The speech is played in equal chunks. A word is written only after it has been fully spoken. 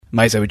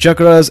My Seven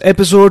Chakras,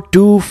 episode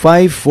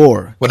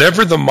 254.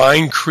 Whatever the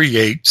mind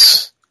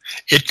creates,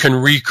 it can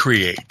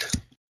recreate.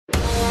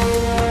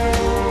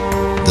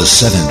 The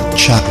seven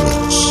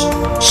chakras,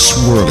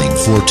 swirling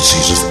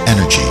vortices of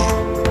energy,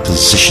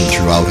 positioned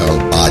throughout our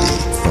body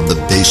from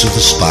the base of the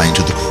spine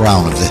to the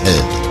crown of the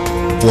head.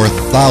 For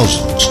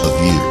thousands of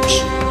years,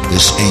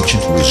 this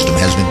ancient wisdom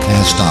has been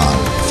passed on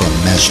from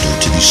master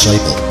to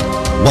disciple.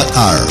 What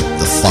are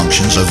the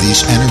functions of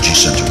these energy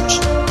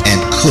centers? And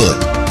could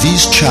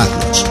these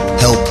chakras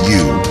help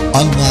you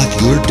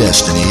unlock your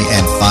destiny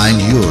and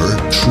find your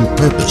true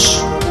purpose?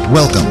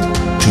 Welcome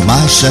to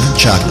My Seven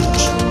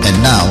Chakras.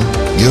 And now,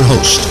 your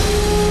host,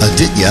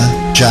 Aditya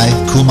Jai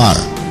Kumar.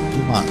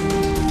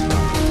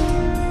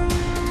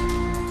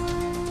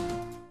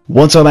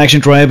 What's up,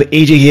 Action Tribe?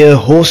 AJ here,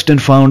 host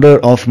and founder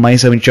of My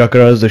Seven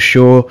Chakras, the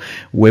show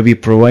where we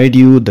provide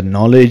you the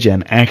knowledge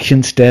and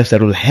action steps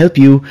that will help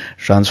you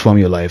transform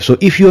your life. So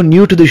if you're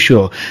new to the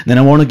show, then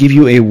I want to give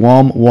you a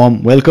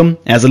warm welcome.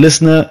 As a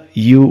listener,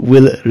 you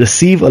will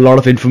receive a lot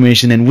of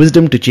information and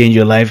wisdom to change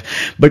your life.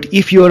 But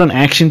if you're an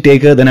action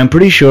taker, then I'm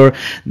pretty sure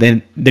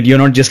that you're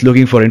not just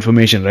looking for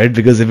information, right?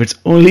 Because if it's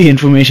only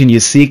information you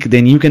seek,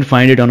 then you can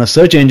find it on a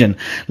search engine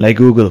like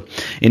Google.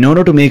 In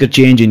order to make a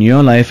change in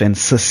your life and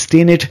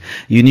sustain it,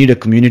 you need a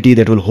community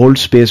that will hold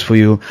space for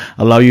you,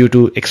 allow you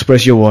to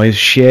express your voice,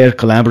 share,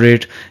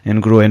 collaborate,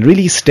 and grow, and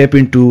really step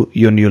into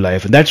your new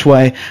life. And that's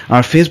why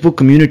our Facebook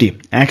community,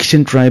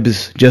 Action Tribe,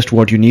 is just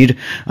what you need.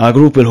 Our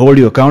group will hold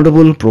you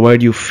accountable,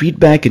 provide you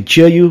feedback, and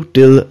cheer you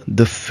till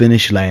the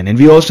finish line. And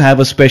we also have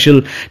a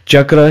special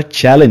chakra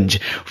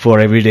challenge for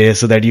every day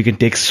so that you can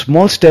take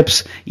small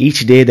steps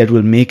each day that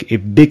will make a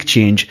big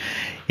change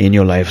in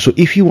your life. So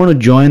if you want to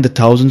join the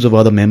thousands of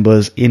other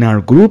members in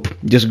our group,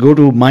 just go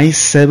to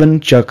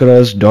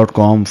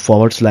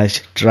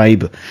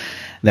my7chakras.com/tribe.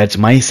 That's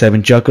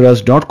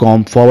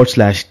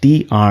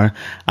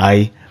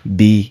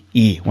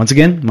my7chakras.com/TRIBE. Once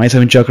again,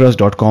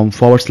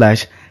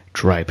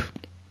 my7chakras.com/tribe.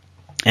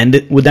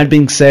 And with that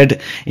being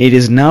said, it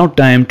is now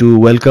time to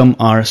welcome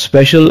our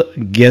special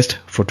guest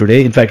for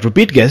today. In fact,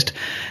 repeat guest,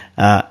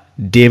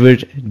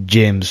 David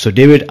James. So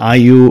David, are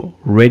you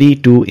ready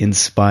to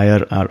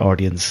inspire our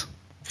audience?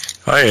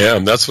 I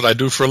am. That's what I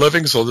do for a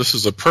living, so this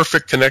is a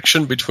perfect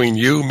connection between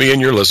you, me,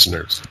 and your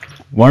listeners.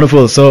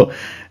 Wonderful. So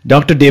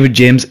Dr. David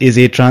James is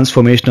a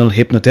transformational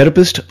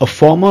hypnotherapist, a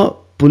former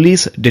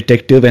police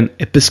detective and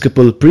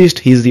Episcopal priest.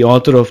 He is the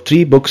author of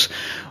 3 books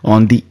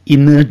on the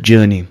inner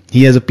journey.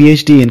 He has a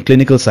PhD in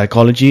clinical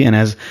psychology and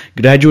has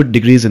graduate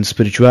degrees in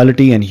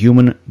spirituality and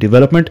human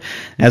development.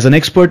 As an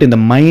expert in the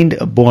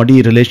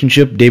mind-body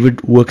relationship,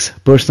 David works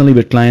personally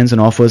with clients and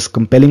offers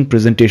compelling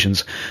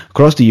presentations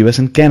across the US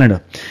and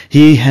Canada.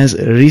 He has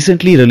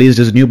recently released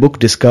his new book,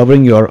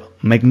 Discovering Your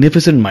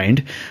Magnificent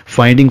Mind,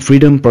 Finding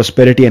Freedom,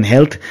 Prosperity, and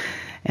Health.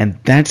 And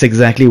that's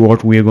exactly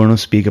what we're going to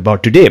speak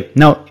about today.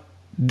 Now,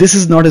 this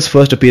is not his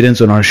first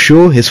appearance on our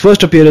show. His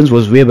first appearance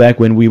was way back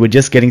when we were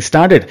just getting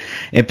started,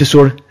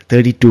 episode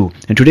 32.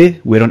 And today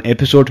we're on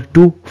episode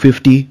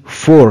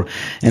 254.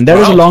 And that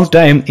is a long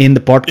time in the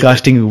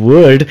podcasting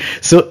world.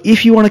 So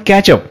if you want to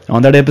catch up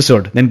on that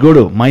episode, then go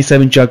to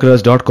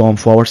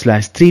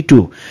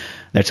my7chakras.com/32.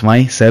 That's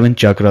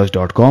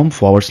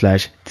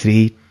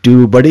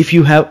my7chakras.com/32. But if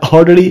you have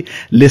already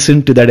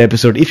listened to that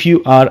episode, if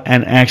you are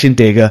an action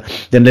taker,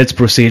 then let's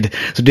proceed.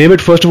 So David,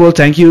 first of all,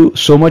 thank you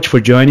so much for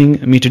joining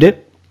me today.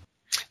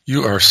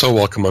 You are so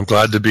welcome. I'm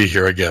glad to be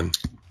here again.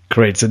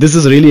 Great. So this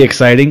is really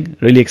exciting.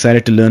 Really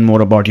excited to learn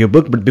more about your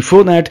book. But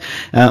before that,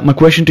 my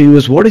question to you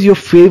is, what is your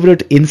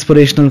favorite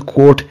inspirational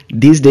quote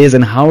these days,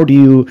 and how do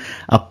you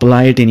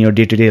apply it in your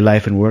day-to-day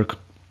life and work?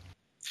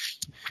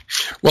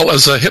 Well,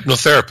 as a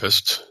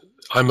hypnotherapist,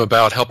 I'm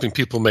about helping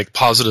people make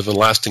positive and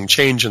lasting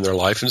change in their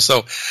life. And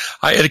so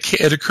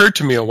it occurred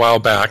to me a while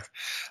back,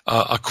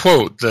 a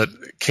quote that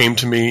came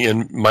to me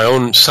in my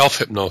own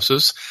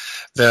self-hypnosis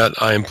that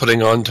I am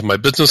putting onto my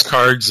business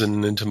cards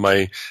and into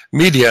my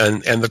media.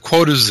 And the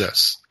quote is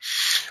this: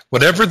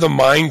 whatever the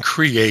mind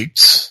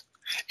creates,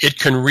 it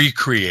can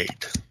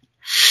recreate.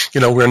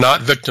 We're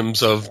not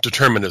victims of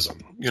determinism.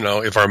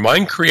 If our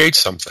mind creates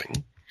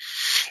something,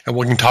 and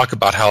we can talk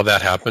about how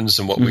that happens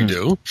and what we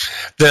do,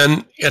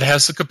 then it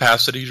has the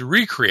capacity to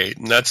recreate.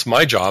 And that's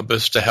my job,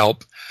 is to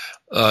help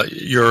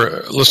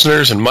your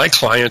listeners and my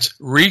clients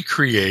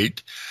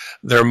recreate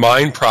their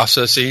mind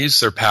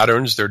processes, their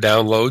patterns, their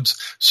downloads,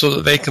 so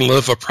that they can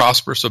live a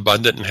prosperous,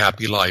 abundant, and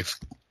happy life.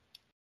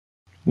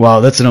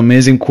 Wow, that's an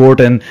amazing quote.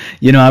 And,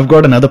 I've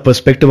got another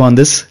perspective on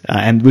this,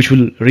 and which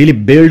will really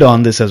build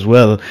on this as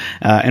well.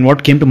 And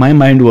what came to my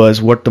mind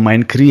was, what the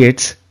mind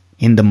creates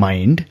in the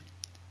mind,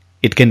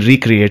 it can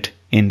recreate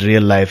in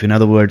real life. In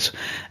other words,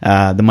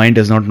 the mind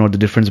does not know the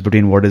difference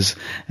between what is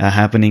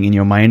happening in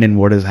your mind and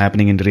what is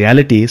happening in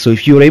reality. So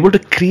if you're able to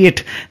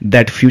create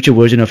that future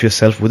version of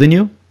yourself within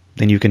you,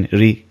 then you can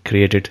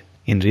recreate it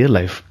in real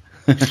life.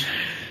 Well,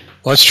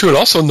 that's true, and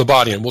also in the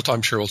body, and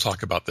I'm sure we'll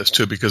talk about this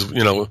too, because,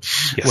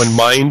 Yes. When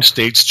mind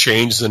states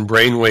change, then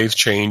brain waves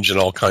change, and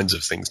all kinds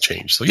of things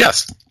change. So,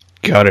 yes.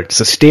 Got it.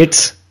 So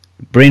states,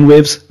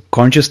 brainwaves,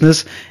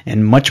 consciousness,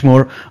 and much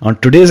more on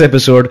today's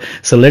episode.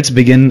 So let's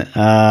begin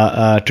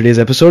today's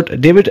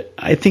episode. David,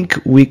 I think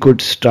we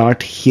could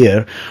start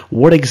here.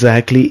 What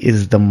exactly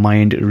is the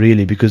mind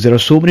really? Because there are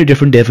so many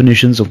different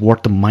definitions of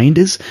what the mind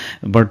is,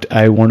 but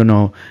I want to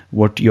know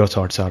what your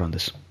thoughts are on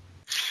this.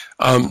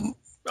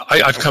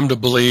 I've come to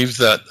believe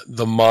that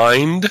the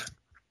mind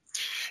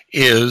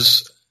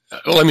is,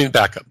 let me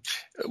back up.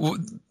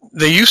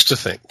 They used to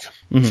think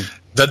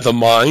that the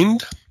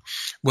mind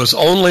was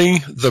only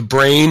the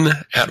brain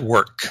at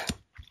work.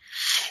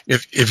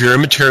 If you're a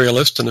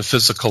materialist and a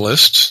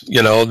physicalist,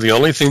 the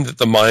only thing that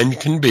the mind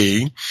can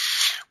be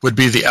would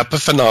be the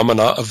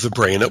epiphenomena of the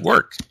brain at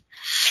work.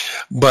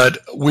 But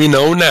we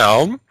know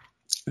now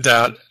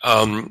that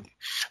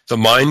the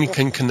mind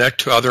can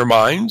connect to other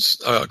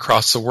minds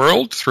across the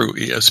world through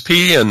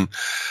ESP and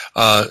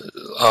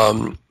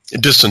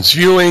distance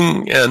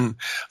viewing, and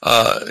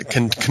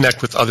can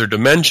connect with other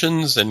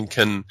dimensions and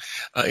can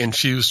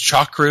infuse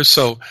chakras.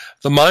 So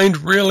the mind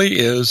really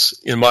is,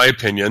 in my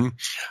opinion,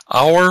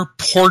 our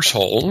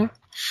portal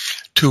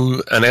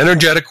to an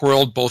energetic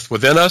world both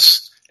within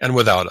us and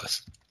without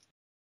us.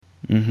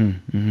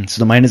 So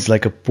the mind is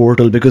like a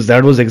portal, because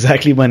that was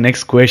exactly my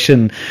next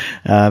question,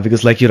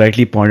 because like you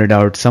rightly pointed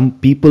out, some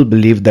people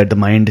believe that the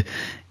mind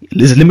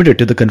is limited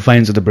to the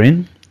confines of the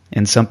brain,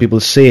 and some people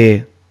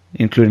say,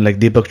 including like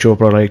Deepak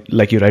Chopra,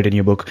 like you write in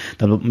your book,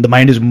 the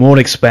mind is more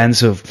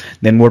expansive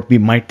than what we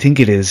might think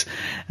it is,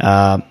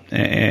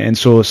 and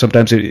so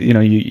sometimes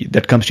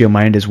that comes to your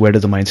mind is, where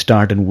does the mind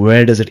start and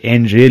where does it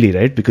end really,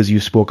 right? Because you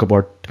spoke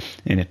about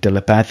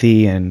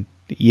telepathy and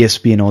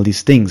ESP and all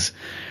these things,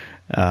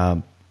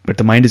 but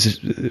the mind is,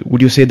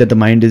 would you say that the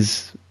mind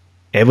is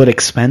ever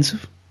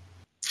expansive?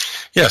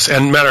 Yes,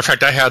 and matter of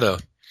fact, I had a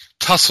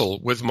tussle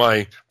with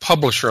my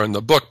publisher on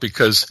the book,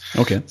 because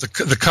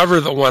the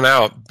cover that went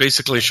out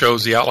basically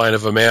shows the outline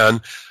of a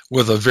man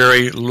with a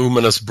very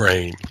luminous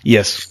brain.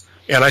 Yes.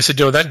 And I said,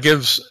 that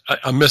gives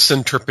a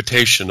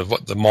misinterpretation of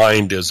what the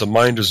mind is. The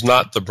mind is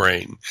not the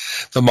brain.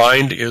 The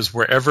mind is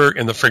wherever,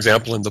 for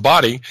example, in the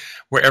body,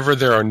 wherever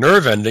there are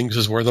nerve endings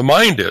is where the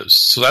mind is.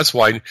 So that's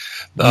why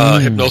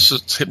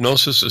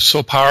hypnosis is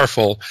so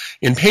powerful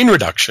in pain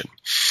reduction,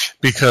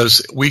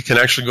 because we can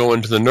actually go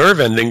into the nerve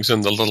endings in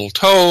the little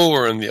toe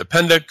or in the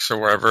appendix or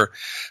wherever.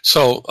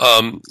 So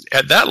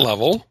at that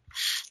level,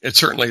 it's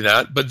certainly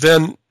that. But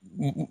then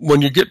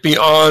when you get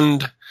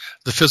beyond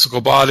the physical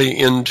body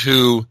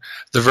into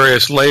the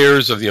various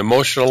layers of the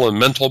emotional and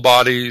mental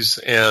bodies,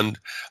 and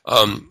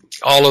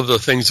all of the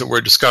things that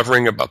we're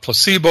discovering about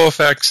placebo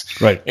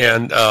effects, right,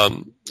 and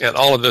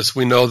all of this,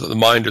 we know that the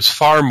mind is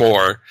far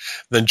more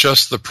than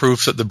just the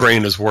proof that the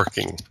brain is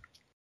working.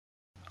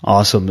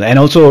 Awesome. And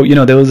also,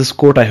 there was this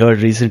quote I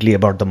heard recently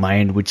about the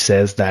mind, which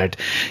says that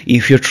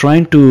if you're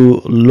trying to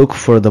look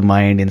for the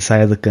mind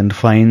inside the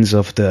confines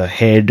of the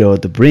head or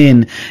the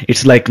brain,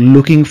 it's like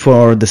looking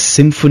for the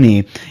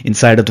symphony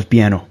inside of the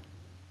piano.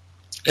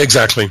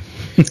 Exactly.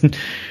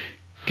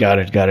 Got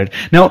it.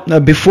 Now,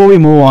 before we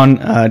move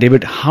on,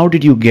 David, how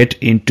did you get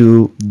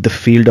into the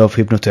field of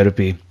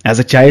hypnotherapy? As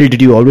a child,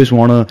 did you always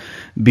want to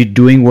be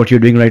doing what you're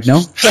doing right now?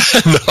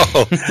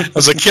 No.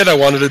 As a kid, I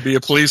wanted to be a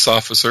police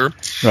officer.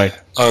 Right.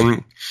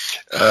 But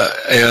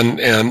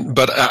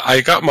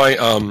I got my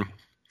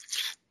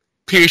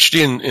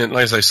PhD in,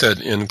 as I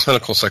said, in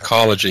clinical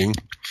psychology.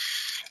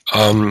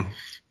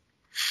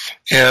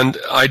 And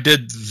I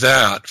did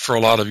that for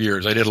a lot of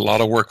years. I did a lot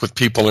of work with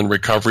people in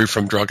recovery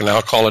from drug and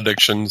alcohol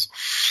addictions.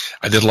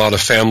 I did a lot of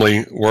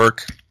family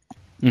work.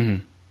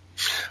 And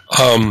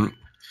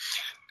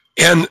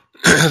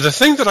the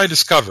thing that I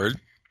discovered,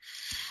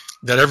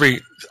 that every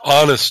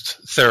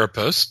honest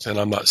therapist, and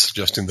I'm not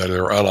suggesting that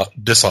there are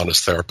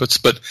dishonest therapists,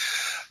 but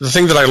the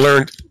thing that I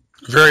learned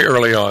very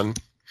early on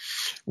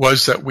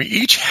was that we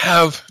each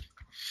have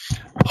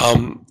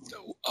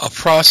a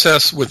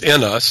process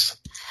within us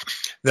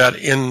that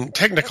in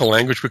technical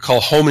language we call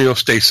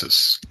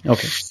homeostasis,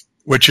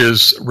 which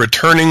is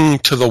returning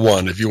to the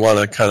one, if you want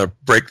to kind of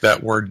break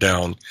that word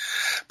down.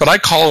 But I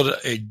call it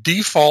a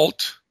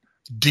default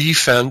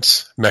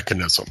defense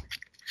mechanism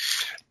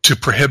to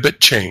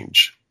prohibit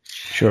change.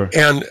 Sure.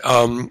 And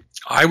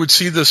I would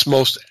see this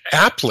most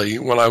aptly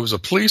when I was a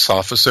police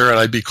officer, and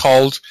I'd be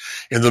called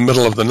in the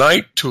middle of the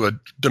night to a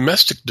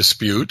domestic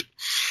dispute,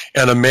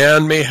 and a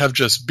man may have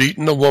just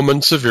beaten a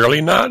woman severely.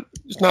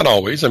 It's not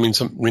always. I mean,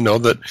 we know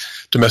that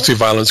domestic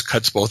violence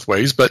cuts both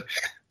ways, but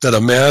that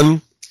a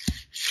man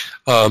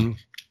would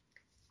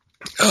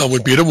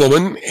beat a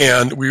woman,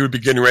 and we would be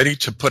getting ready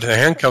to put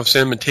handcuffs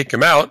in him and take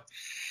him out,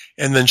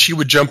 and then she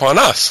would jump on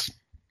us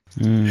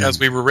as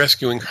we were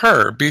rescuing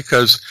her,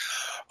 because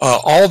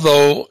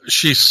although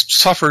she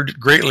suffered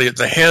greatly at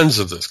the hands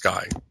of this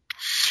guy,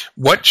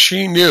 what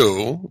she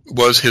knew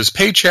was his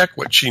paycheck.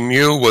 What she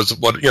knew was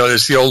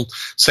it's the old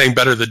saying,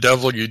 better the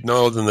devil you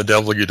know than the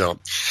devil you don't.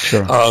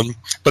 Sure.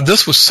 But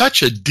this was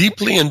such a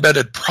deeply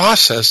embedded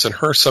process in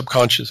her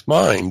subconscious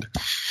mind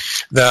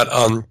that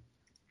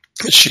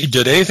she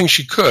did anything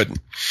she could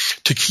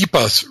to keep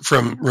us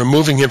from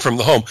removing him from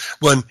the home,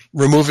 when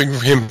removing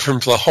him from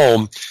the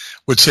home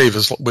would save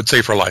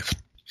her life.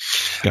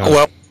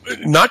 Well,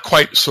 not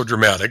quite so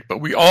dramatic,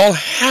 but we all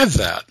have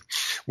that.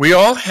 We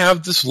all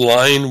have this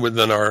line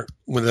within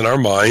our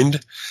mind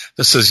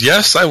that says,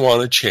 yes, I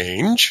want to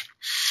change,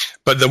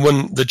 but then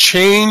when the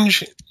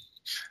change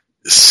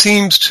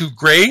seems too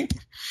great,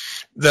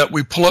 that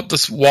we pull up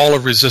this wall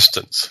of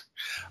resistance.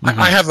 Mm-hmm.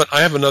 I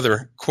have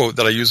another quote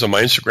that I use on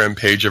my Instagram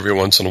page every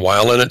once in a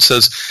while, and it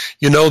says,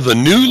 the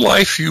new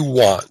life you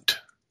want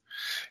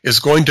is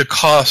going to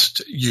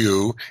cost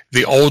you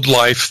the old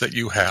life that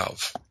you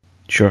have.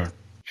 Sure.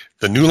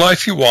 The new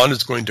life you want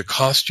is going to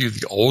cost you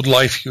the old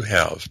life you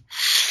have.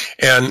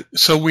 And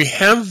so we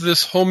have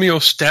this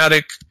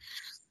homeostatic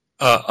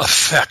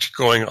effect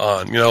going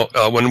on.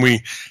 When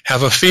we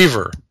have a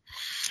fever,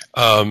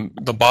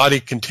 the body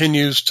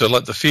continues to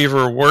let the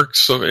fever work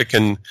so it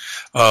can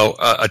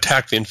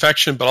attack the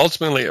infection, but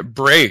ultimately it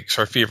breaks.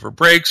 Our fever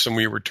breaks and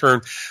we return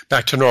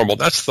back to normal.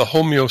 That's the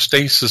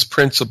homeostasis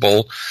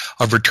principle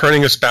of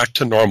returning us back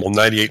to normal,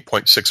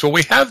 98.6. Well,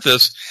 we have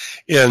this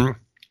in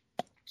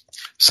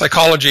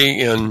psychology,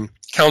 in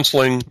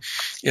counseling,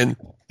 in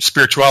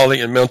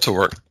spirituality, and mental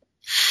work.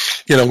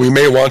 We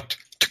may want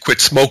to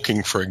quit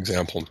smoking, for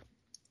example,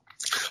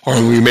 or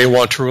we may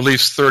want to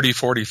release 30,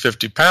 40,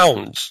 50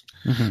 pounds.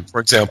 Mm-hmm. For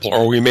example,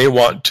 or we may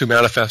want to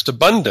manifest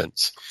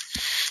abundance.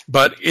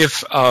 But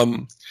if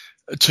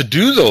to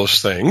do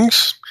those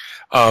things,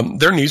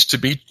 there needs to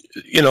be,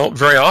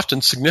 very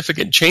often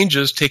significant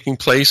changes taking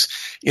place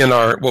in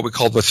our what we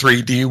call the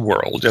 3D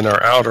world, in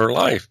our outer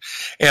life.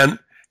 And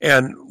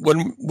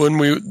when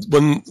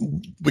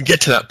we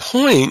get to that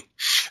point,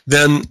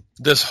 then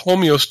this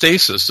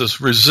homeostasis, this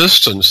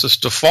resistance, this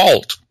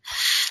default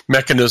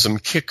mechanism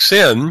kicks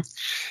in,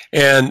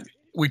 and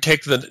we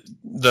take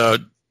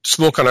the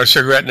smoke on our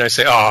cigarette, and I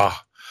say,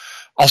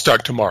 I'll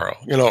start tomorrow,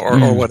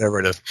 or whatever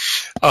it is.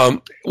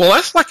 Well,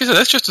 that's, like I said,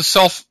 that's just a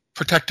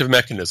self-protective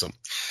mechanism.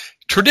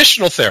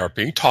 Traditional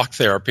therapy, talk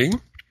therapy,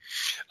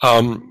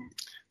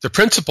 the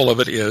principle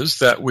of it is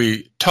that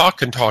we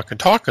talk and talk and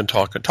talk and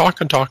talk and talk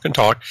and talk and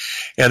talk,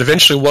 and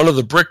eventually one of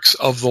the bricks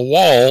of the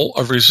wall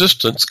of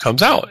resistance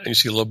comes out, and you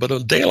see a little bit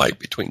of daylight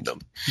between them.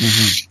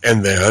 Mm-hmm.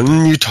 And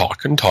then you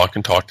talk and talk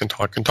and talk and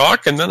talk and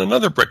talk, and then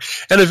another brick.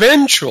 And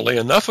eventually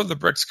enough of the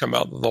bricks come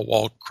out that the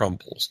wall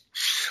crumbles.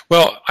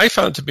 Well, I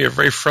found it to be a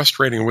very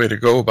frustrating way to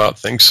go about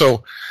things.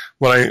 So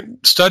when I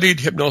studied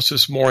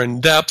hypnosis more in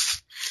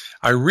depth,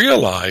 I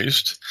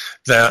realized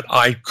that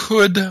I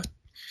could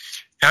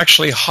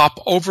actually hop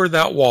over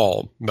that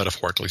wall,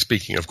 metaphorically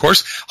speaking, of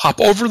course, hop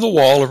over the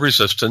wall of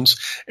resistance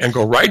and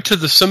go right to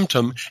the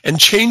symptom and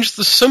change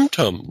the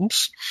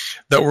symptoms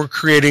that were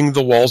creating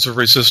the walls of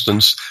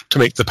resistance to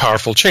make the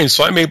powerful change.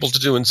 So I'm able to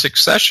do in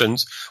 6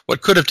 sessions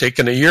what could have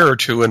taken a year or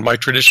 2 in my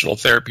traditional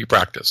therapy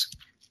practice.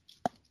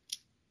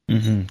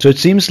 Mm-hmm. So it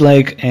seems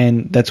like,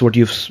 and that's what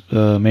you've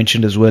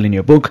mentioned as well in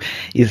your book,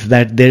 is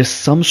that there's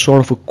some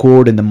sort of a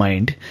code in the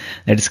mind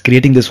that is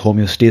creating this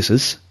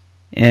homeostasis,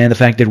 and the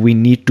fact that we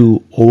need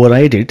to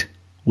override it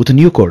with a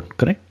new code,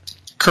 correct?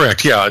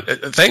 Correct, yeah.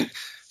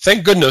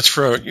 Thank goodness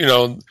for,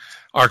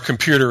 our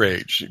computer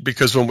age,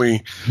 because when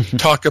we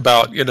talk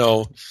about,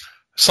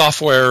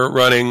 software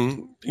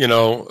running,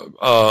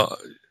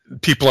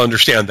 people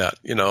understand that,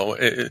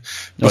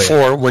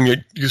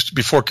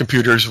 before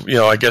computers,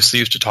 I guess they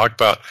used to talk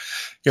about,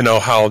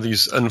 how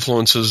these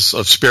influences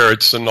of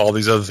spirits and all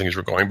these other things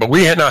were going. But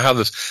we now have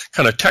this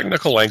kind of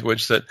technical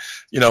language that,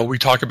 we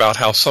talk about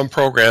how some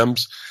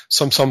programs,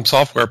 some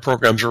software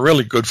programs are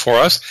really good for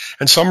us,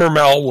 and some are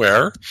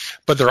malware,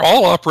 but they're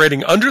all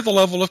operating under the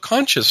level of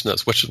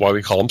consciousness, which is why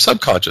we call them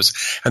subconscious.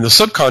 And the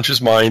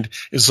subconscious mind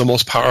is the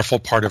most powerful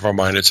part of our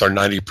mind. It's our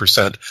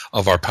 90%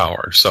 of our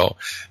power. So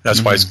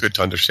that's why it's good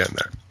to understand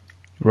that.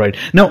 Right.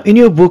 Now, in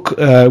your book,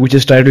 which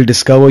is titled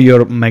Discover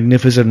Your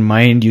Magnificent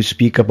Mind, you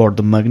speak about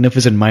the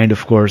magnificent mind,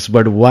 of course,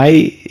 but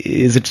why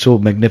is it so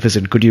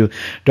magnificent? Could you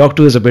talk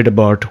to us a bit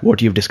about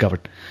what you've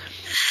discovered?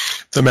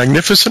 The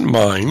magnificent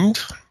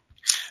mind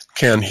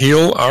can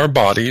heal our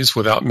bodies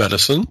without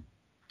medicine.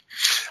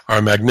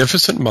 Our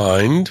magnificent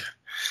mind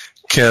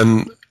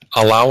can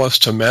allow us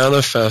to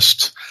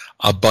manifest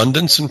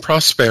abundance and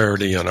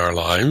prosperity in our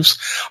lives.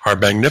 Our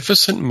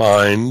magnificent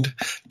mind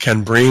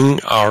can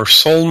bring our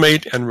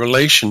soulmate and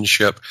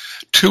relationship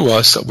to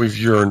us that we've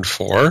yearned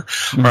for.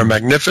 Mm-hmm. Our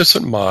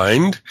magnificent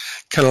mind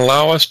can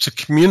allow us to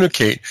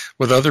communicate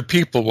with other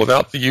people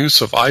without the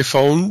use of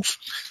iPhones,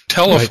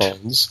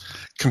 telephones,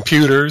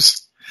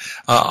 computers.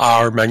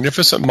 Our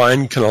magnificent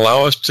mind can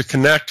allow us to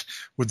connect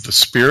with the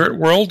spirit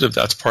world, if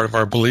that's part of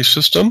our belief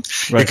system.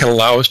 Right. It can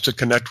allow us to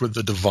connect with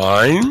the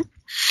divine.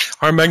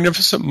 Our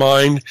magnificent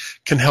mind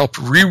can help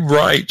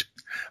rewrite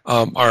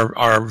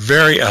our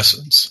very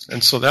essence.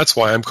 And so that's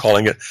why I'm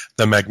calling it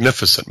the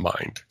magnificent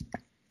mind.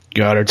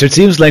 Got it. So it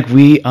seems like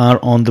we are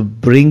on the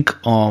brink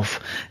of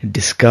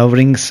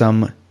discovering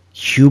some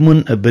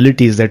human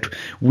abilities that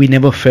we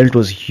never felt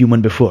was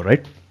human before,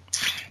 right?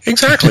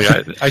 Exactly.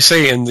 I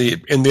say in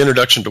the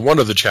introduction to one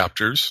of the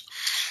chapters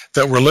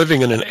that we're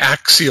living in an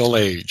axial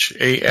age,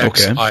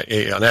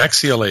 A-X-I-A, an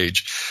axial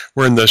age.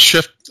 We're in the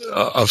shift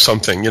of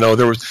something.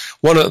 There was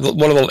one of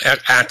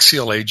the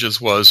axial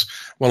ages was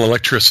when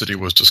electricity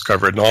was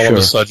discovered, and all of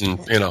a sudden,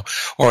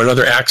 or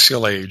another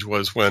axial age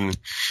was when,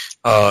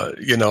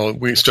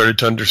 we started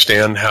to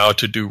understand how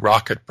to do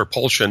rocket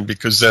propulsion,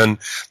 because then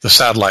the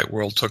satellite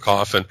world took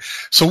off. And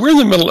so we're in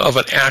the middle of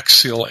an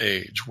axial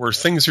age where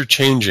things are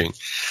changing.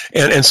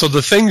 And so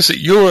the things that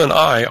you and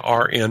I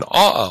are in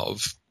awe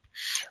of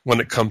when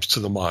it comes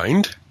to the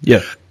mind,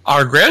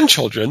 our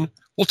grandchildren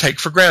will take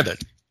for granted.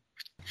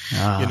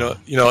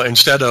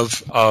 Instead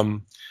of,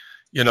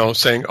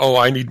 saying, oh,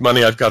 I need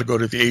money, I've got to go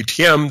to the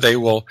ATM, they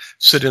will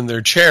sit in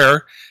their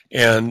chair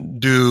and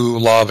do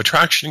law of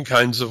attraction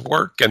kinds of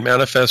work and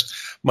manifest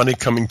money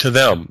coming to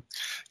them.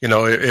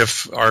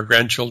 If our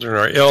grandchildren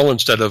are ill,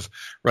 instead of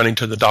running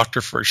to the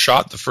doctor for a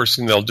shot, the first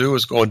thing they'll do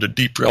is go into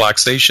deep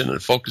relaxation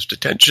and focused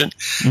attention,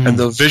 and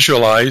they'll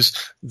visualize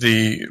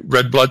the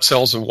red blood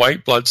cells and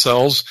white blood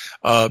cells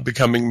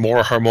becoming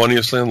more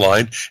harmoniously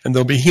aligned, and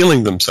they'll be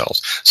healing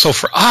themselves. So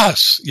for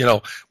us,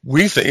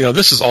 we think,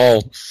 this is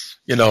all,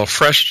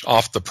 fresh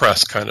off the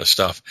press kind of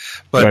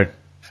stuff. But right.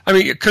 I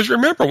mean, because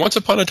remember, once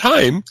upon a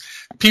time,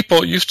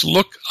 people used to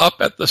look up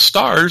at the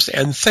stars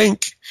and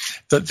think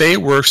that they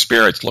were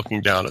spirits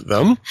looking down at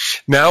them.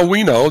 Now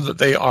we know that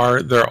they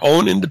are their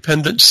own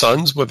independent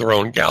suns with their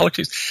own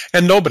galaxies,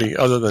 and nobody,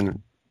 other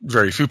than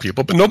very few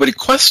people, but nobody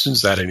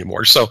questions that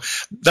anymore. So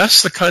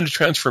that's the kind of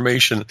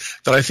transformation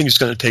that I think is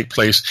going to take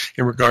place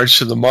in regards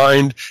to the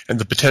mind and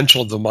the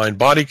potential of the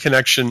mind-body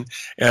connection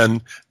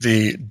and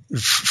the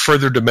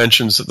further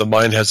dimensions that the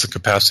mind has the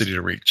capacity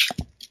to reach.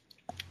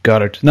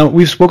 Got it. Now,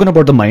 we've spoken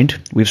about the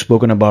mind, we've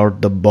spoken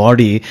about the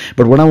body,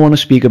 but what I want to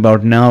speak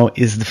about now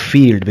is the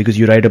field, because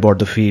you write about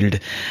the field.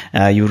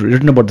 You've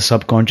written about the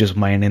subconscious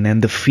mind and then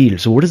the field.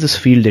 So what is this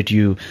field that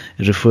you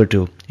refer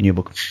to in your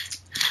book?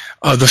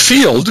 The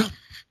field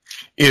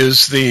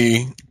is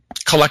the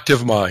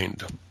collective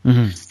mind.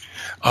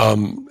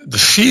 The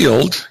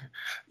field,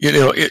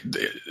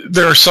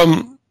 there are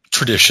some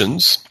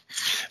traditions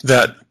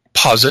that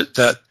posit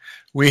that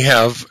we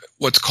have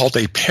what's called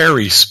a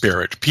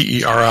peri-spirit,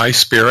 P-E-R-I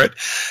spirit,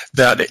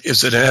 that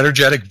is an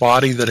energetic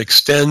body that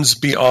extends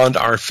beyond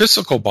our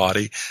physical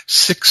body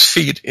 6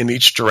 feet in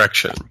each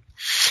direction.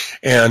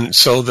 And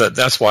so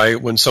that's why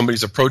when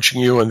somebody's approaching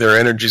you and their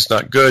energy's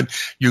not good,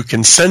 you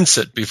can sense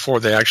it before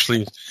they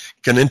actually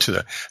get into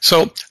that.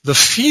 So the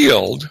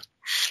field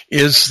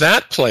is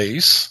that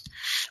place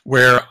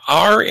where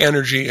our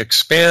energy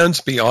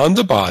expands beyond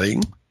the body,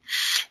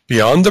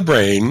 beyond the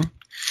brain,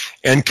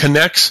 and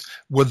connects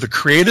with the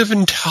creative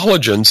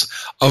intelligence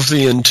of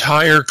the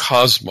entire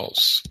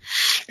cosmos.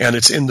 And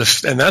and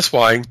that's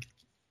why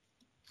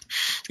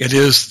it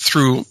is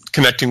through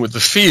connecting with the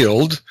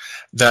field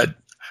that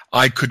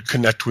I could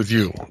connect with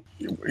you,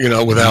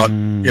 without,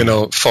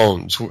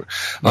 phones.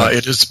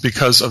 It is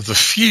because of the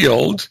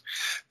field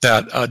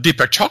that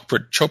Deepak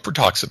Chopra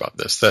talks about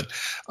this, that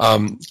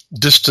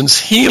distance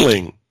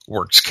healing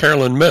works.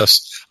 Carolyn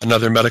Miss,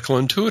 another medical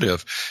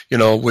intuitive,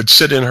 would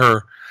sit in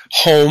her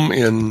home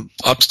in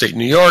upstate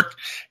New York,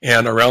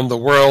 and around the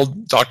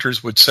world,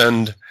 doctors would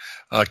send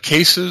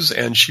cases,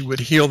 and she would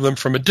heal them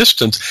from a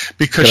distance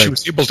because she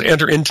was able to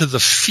enter into the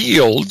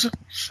field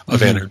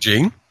of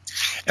energy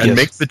and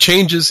make the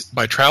changes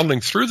by traveling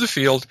through the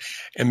field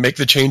and make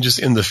the changes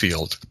in the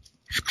field.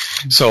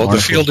 So Wonderful.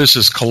 The field is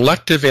this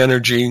collective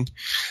energy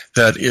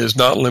that is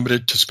not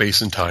limited to space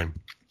and time.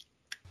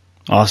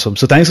 Awesome.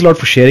 So thanks a lot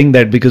for sharing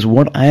that, because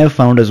what I have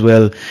found as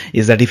well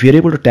is that if you're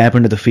able to tap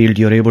into the field,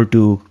 you're able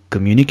to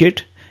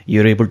communicate,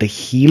 you're able to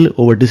heal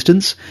over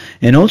distance,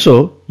 and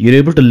also you're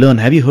able to learn.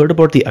 Have you heard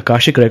about the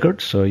Akashic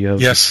Records? So you have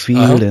the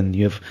field and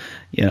you have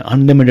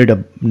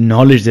unlimited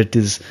knowledge that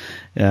is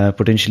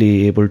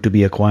potentially able to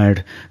be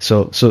acquired.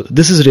 So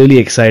this is really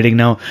exciting.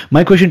 Now,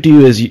 my question to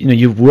you is,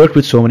 you've worked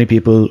with so many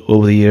people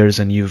over the years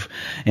and you've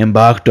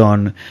embarked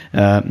on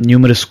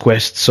numerous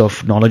quests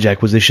of knowledge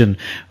acquisition.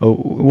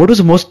 What was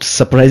the most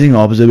surprising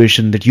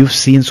observation that you've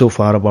seen so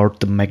far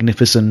about the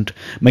magnificence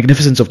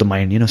of the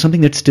mind?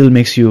 Something that still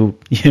makes you,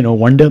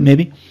 wonder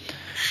maybe?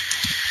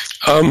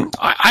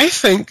 I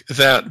think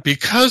that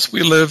because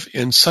we live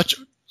in such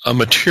a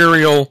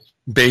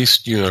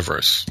material-based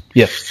universe,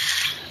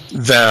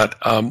 that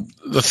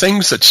the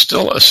things that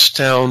still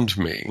astound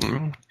me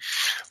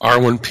are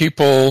when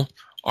people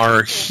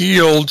are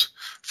healed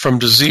from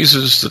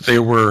diseases that they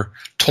were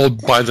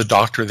told by the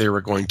doctor they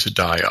were going to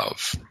die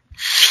of.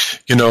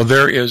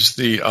 There is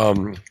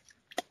the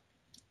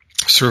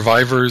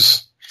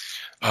Survivors,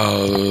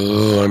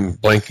 I'm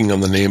blanking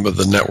on the name of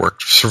the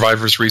network,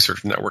 Survivors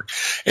Research Network,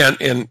 and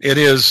it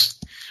is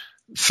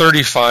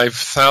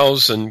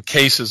 35,000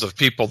 cases of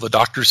people the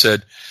doctor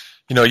said,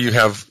 you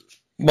have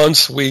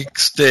months,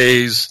 weeks,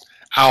 days,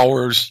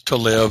 hours to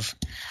live.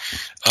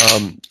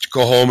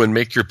 Go home and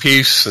make your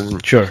peace. And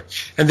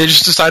they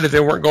just decided they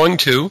weren't going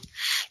to,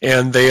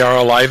 and they are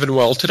alive and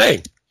well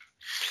today.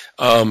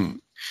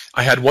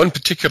 I had one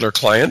particular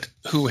client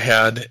who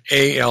had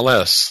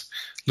ALS,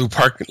 Lou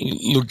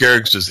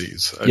Gehrig's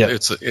disease. Yeah.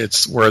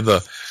 It's where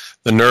the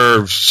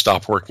nerves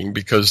stop working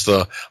because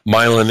the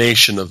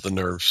myelination of the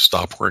nerves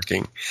stop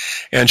working.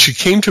 And she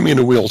came to me in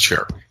a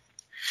wheelchair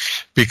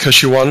because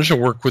she wanted to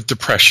work with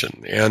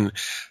depression. And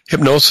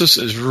hypnosis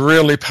is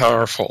really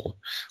powerful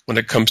when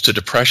it comes to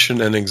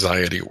depression and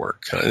anxiety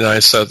work. And I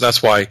said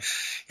that's why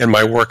in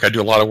my work I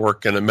do a lot of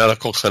work in a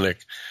medical clinic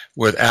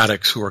with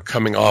addicts who are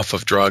coming off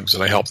of drugs,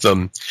 and I help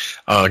them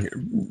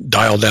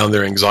dial down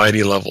their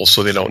anxiety levels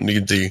so they don't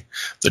need the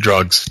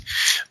drugs.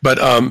 But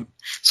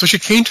so she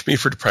came to me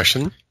for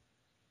depression,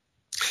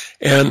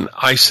 and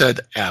I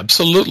said,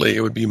 absolutely,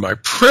 it would be my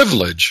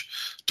privilege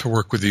to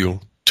work with you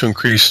to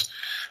increase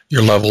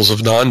your levels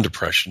of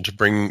non-depression, to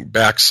bring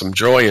back some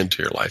joy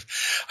into your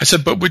life. I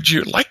said, but would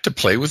you like to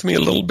play with me a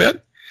little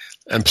bit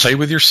and play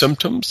with your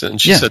symptoms? And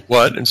she said,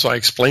 what? And so I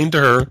explained to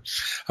her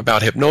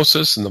about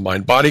hypnosis and the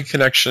mind-body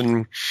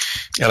connection,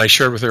 and I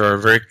shared with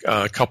her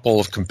a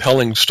couple of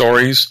compelling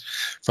stories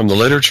from the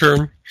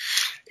literature.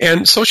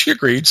 And so she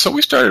agreed. So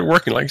we started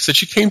working. Like I said,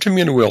 she came to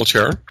me in a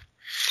wheelchair,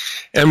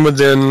 and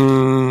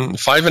within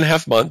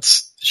 5.5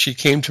 months, she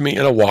came to me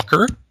in a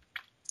walker.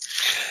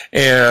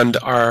 And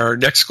our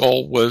next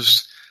goal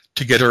was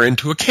to get her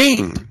into a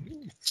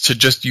cane, to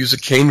just use a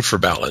cane for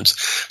balance.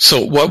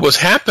 So what was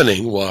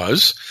happening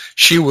was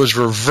she was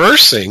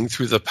reversing,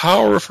 through the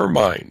power of her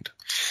mind,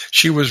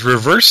 she was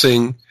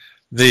reversing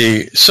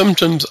the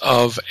symptoms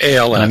of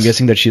ALS. And I'm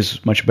guessing that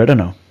she's much better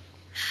now.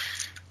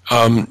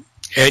 And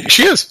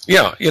she is,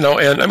 yeah,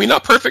 and I mean,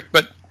 not perfect,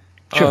 but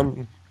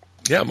Sure.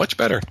 Yeah, much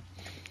better.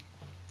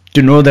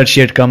 To know that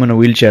she had come in a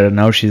wheelchair and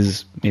now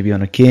she's maybe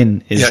on a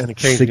cane is in a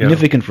cane,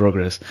 significant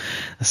progress.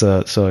 So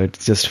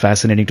it's just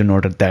fascinating to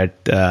note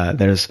that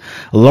there's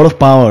a lot of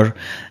power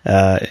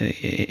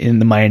in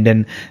the mind.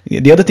 And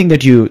the other thing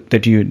that you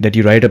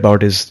write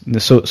about is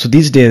so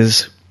these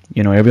days,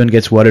 everyone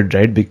gets worried,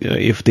 right?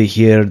 If they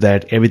hear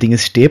that everything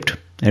is taped,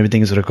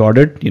 everything is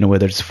recorded,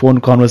 whether it's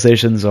phone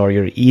conversations or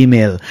your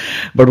email.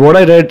 But what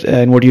I read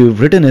and what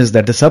you've written is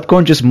that the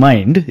subconscious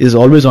mind is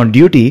always on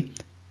duty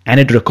and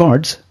it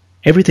records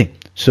everything.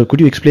 So could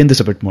you explain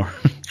this a bit more?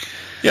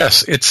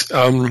 Yes, it's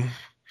and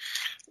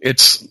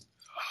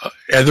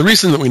the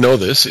reason that we know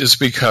this is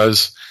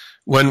because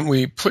when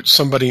we put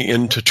somebody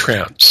into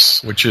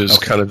trance, which is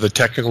kind of the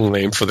technical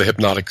name for the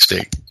hypnotic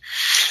state,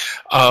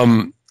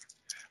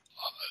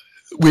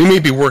 we may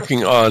be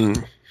working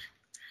on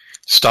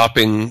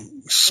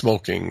stopping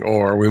smoking,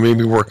 or we may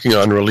be working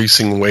on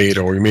releasing weight,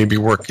 or we may be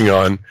working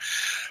on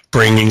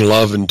bringing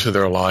love into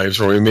their lives,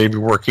 or we may be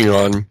working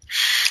on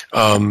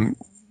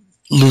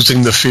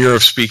losing the fear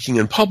of speaking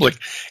in public.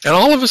 And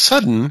all of a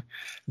sudden,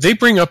 they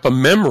bring up a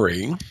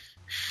memory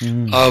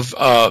of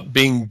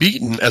being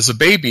beaten as a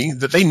baby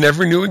that they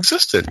never knew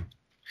existed.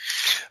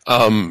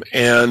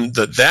 And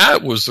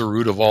that was the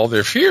root of all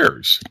their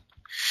fears.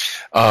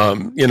 Or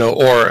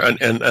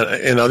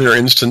in other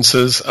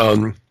instances,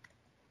 when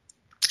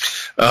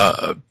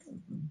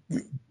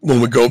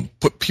we go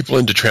put people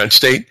into trance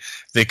state,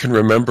 they can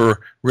remember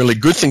really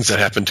good things that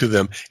happened to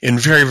them in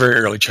very, very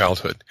early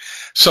childhood.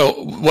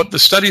 So what the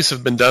studies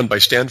have been done by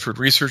Stanford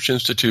Research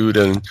Institute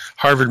and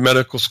Harvard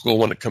Medical School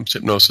when it comes to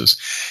hypnosis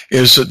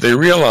is that they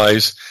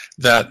realize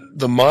that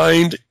the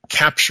mind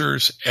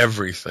captures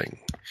everything.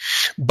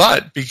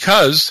 But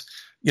because,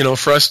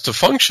 for us to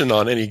function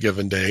on any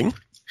given day,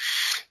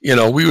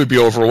 we would be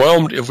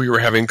overwhelmed if we were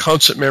having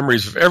constant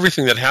memories of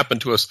everything that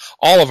happened to us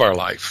all of our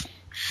life.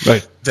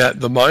 Right. That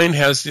the mind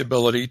has the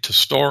ability to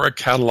store a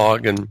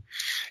catalog and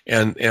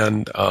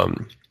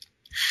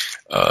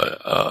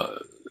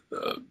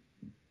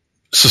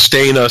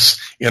sustain us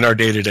in our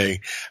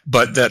day-to-day,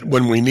 but that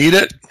when we need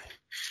it,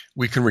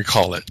 we can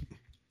recall it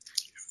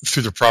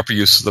through the proper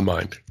use of the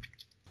mind.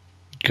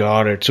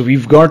 Got it. So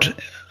we've got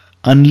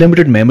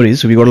unlimited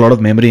memories. So we've got a lot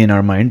of memory in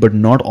our mind, but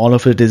not all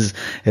of it is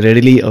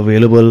readily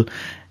available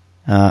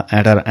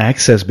at our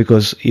access,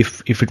 because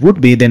if it would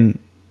be, then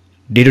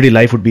day-to-day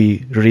life would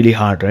be really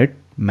hard, right?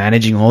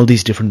 Managing all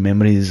these different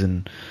memories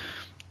and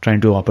trying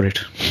to operate.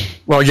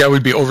 Well, yeah,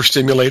 we'd be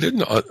overstimulated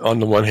on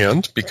the one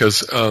hand,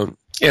 because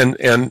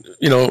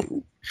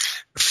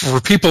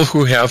for people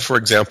who have, for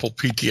example,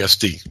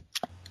 PTSD.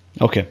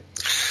 Okay.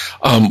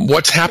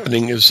 What's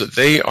happening is that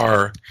they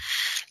are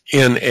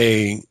in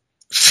a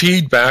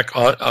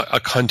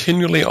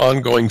continually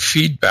ongoing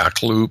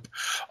feedback loop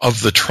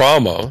of the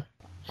trauma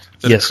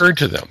that occurred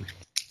to them.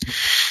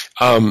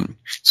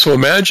 So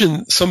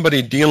imagine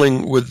somebody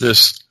dealing with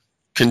this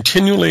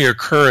continually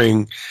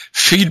occurring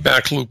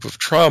feedback loop of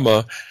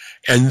trauma,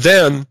 and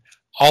then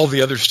all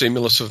the other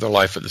stimulus of their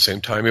life at the same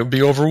time. It would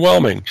be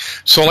overwhelming.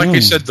 So like I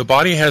said,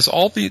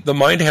 the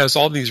mind has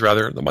all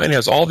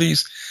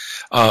these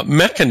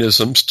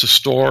mechanisms to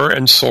store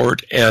and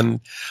sort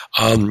and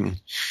numb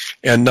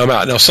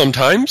out. Now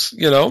sometimes,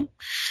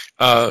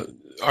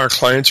 our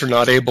clients are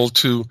not able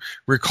to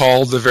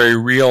recall the very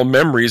real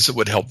memories that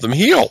would help them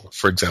heal,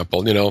 for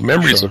example,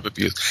 memories of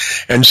abuse.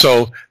 And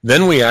so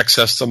then we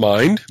access the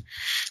mind,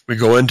 we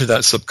go into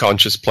that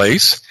subconscious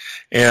place,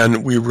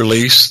 and we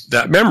release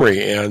that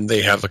memory, and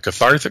they have a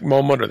cathartic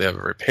moment or they have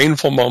a very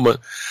painful moment,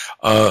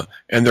 and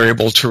they're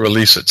able to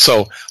release it.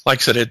 So, like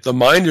I said, the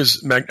mind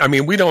is,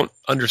 we don't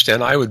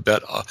understand. I would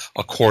bet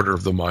a quarter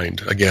of the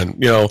mind. Again,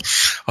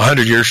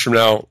 100 years from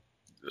now,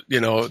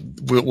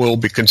 we'll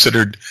be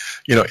considered,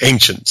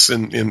 ancients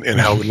in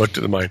how we looked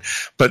at the mind.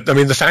 But,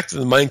 the fact that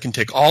the mind can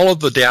take all of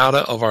the data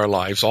of our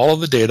lives, all of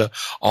the data,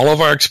 all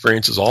of our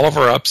experiences, all of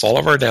our ups, all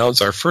of our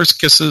downs, our first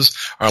kisses,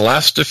 our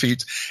last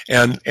defeats,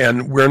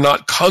 and we're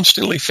not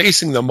constantly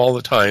facing them all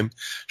the time,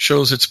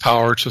 shows its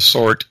power to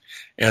sort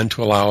and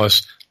to allow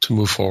us to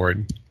move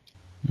forward.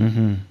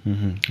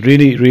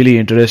 Really, really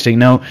interesting.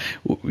 Now,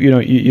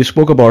 you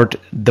spoke about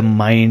the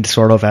mind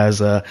sort of as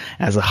a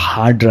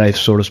hard drive,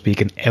 so to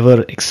speak, an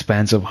ever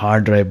expansive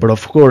hard drive. But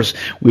of course,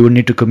 we would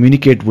need to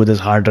communicate with this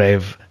hard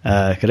drive,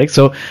 correct?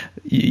 So,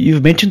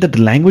 you've mentioned that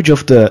the language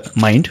of the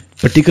mind,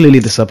 particularly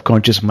the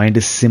subconscious mind,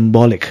 is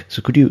symbolic.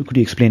 So, could you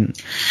explain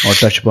or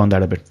touch upon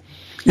that a bit?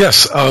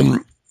 Yes.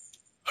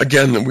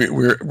 Again,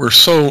 we're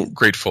so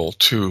grateful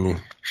to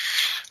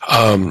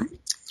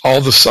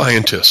all the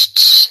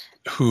scientists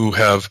who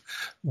have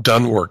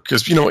done work.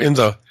 Because, in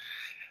the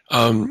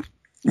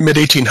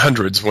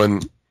mid-1800s,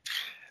 when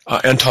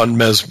Anton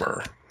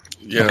Mesmer,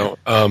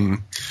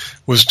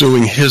 was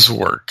doing his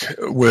work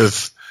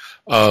with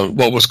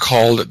what was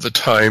called at the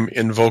time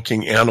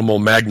invoking animal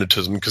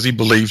magnetism, because he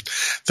believed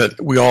that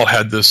we all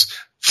had this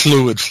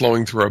fluid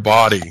flowing through our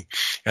body,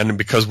 and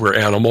because we're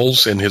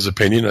animals, in his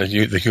opinion,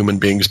 the human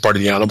being is part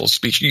of the animal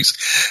species,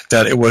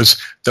 that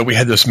we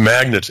had this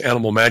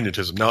animal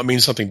magnetism. Now it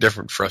means something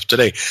different for us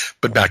today,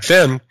 but back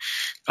then,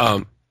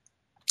 and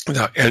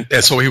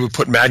so he would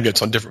put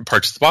magnets on different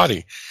parts of the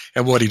body,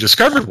 and what he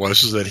discovered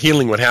was that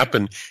healing would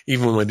happen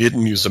even when he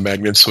didn't use the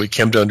magnets. So he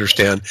came to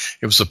understand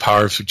it was the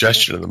power of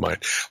suggestion in the mind.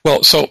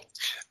 Well, so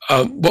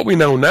what we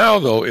know now,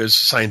 though, is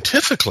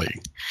scientifically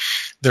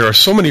there are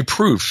so many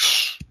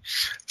proofs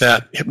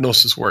that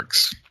hypnosis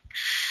works,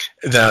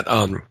 that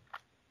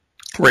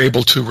we're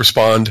able to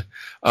respond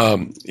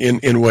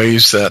in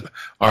ways that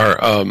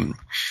are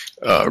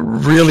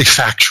really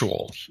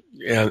factual,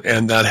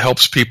 and that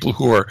helps people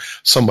who are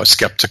somewhat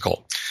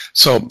skeptical.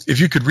 So if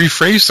you could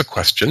rephrase the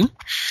question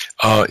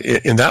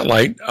in that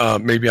light,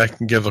 maybe I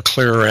can give a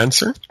clearer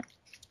answer.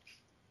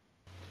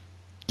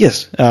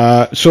 Yes.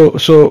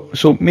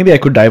 So maybe I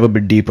could dive a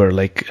bit deeper.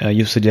 Like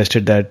you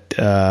suggested that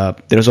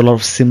there's a lot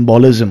of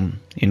symbolism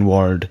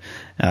involved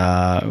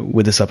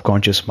with the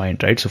subconscious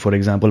mind, right? So, for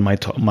example,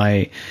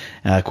 my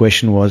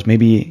question was,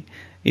 maybe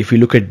if we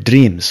look at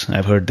dreams,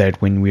 I've heard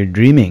that when we're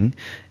dreaming,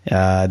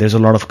 there's a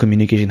lot of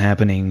communication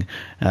happening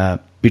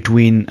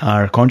between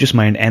our conscious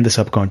mind and the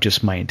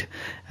subconscious mind.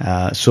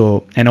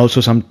 And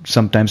also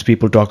sometimes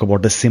people talk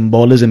about the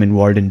symbolism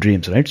involved in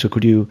dreams, right? So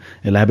could you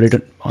elaborate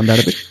on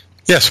that a bit?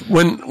 Yes.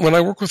 When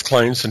I work with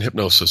clients in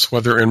hypnosis,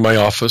 whether in my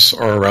office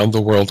or around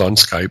the world on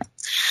Skype,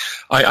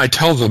 I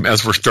tell them,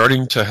 as we're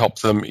starting to help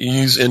them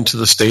ease into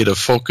the state of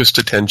focused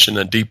attention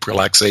and deep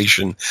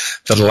relaxation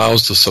that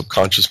allows the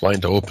subconscious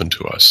mind to open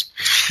to us,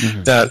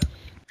 that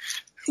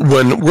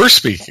when we're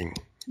speaking,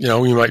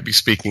 we might be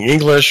speaking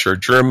English or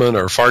German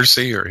or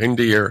Farsi or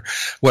Hindi or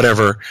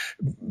whatever,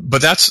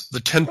 but that's the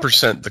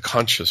 10%, the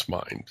conscious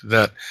mind,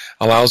 that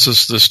allows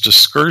us this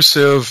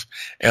discursive,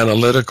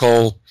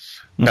 analytical,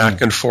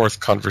 back and forth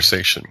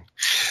conversation.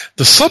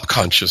 The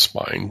subconscious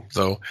mind,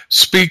 though,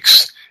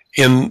 speaks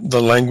in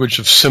the language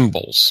of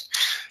symbols.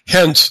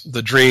 Hence,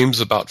 the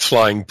dreams about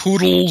flying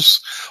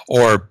poodles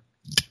or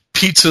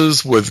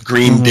pizzas with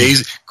green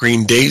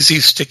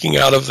daisies sticking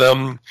out of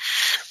them,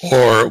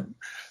 or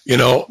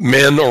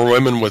men or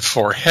women with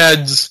 4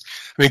 heads.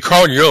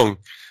 Carl Jung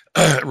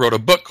wrote a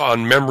book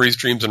on memories,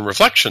 dreams, and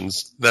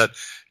reflections that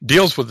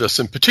deals with this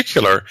in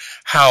particular,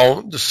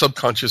 how the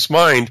subconscious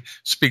mind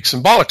speaks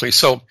symbolically.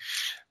 So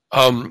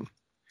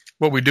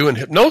what we do in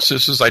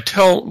hypnosis is I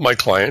tell my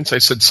clients, I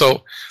said,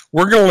 so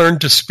we're going to learn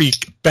to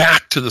speak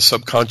back to the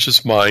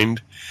subconscious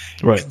mind,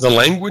 right, the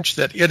language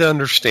that it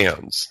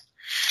understands.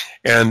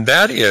 And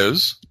that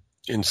is,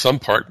 in some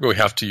part, we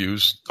have to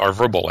use our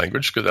verbal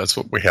language because that's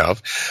what we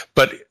have.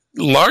 But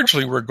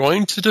largely, we're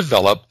going to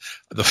develop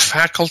the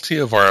faculty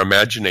of our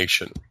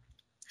imagination,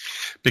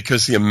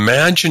 because the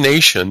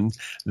imagination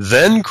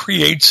then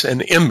creates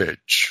an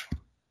image,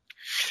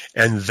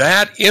 and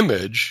that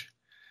image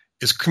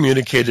is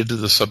communicated to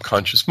the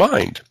subconscious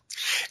mind.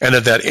 And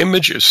if that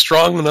image is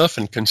strong enough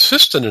and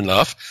consistent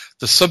enough,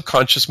 the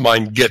subconscious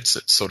mind gets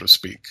it, so to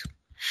speak.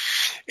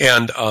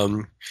 And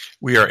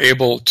we are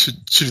able to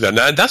do that.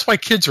 Now, that's why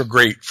kids are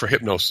great for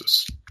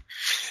hypnosis.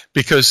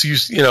 Because you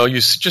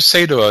just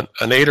say to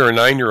an 8 or a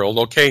 9-year-old,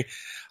 okay,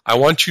 I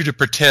want you to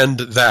pretend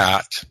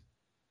that,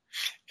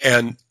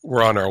 and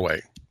we're on our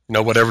way.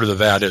 Whatever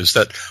that is,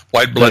 that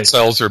white blood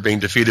cells are being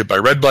defeated by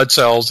red blood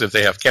cells if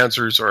they have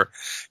cancers, or,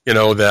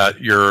 that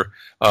your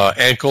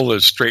ankle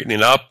is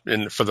straightening up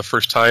for the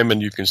first time,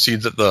 and you can see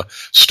that the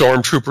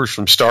stormtroopers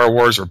from Star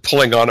Wars are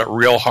pulling on it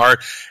real hard.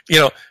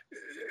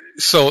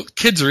 so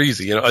kids are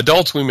easy.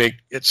 Adults, we make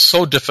it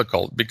so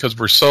difficult because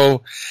we're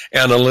so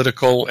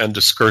analytical and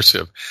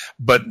discursive.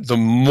 But the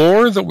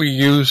more that we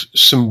use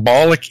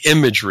symbolic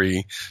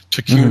imagery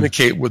to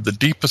communicate with the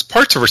deepest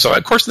parts of ourselves,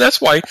 of course,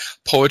 that's why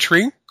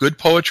good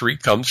poetry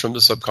comes from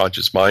the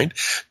subconscious mind.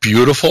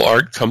 Beautiful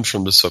art comes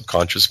from the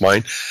subconscious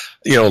mind.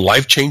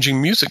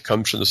 Life-changing music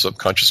comes from the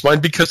subconscious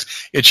mind because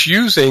it's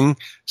using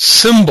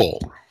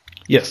symbol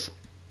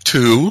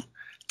to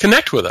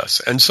connect with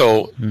us. And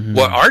so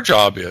what our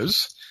job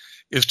is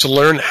to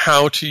learn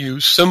how to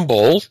use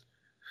symbol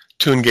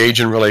to engage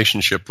in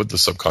relationship with the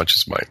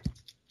subconscious mind.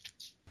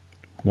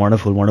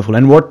 Wonderful, wonderful.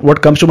 And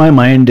what comes to my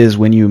mind is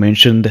when you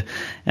mentioned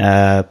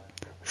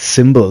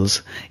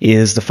symbols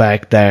is the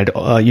fact that,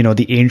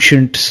 the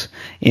ancients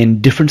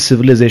in different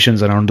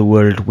civilizations around the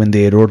world, when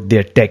they wrote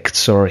their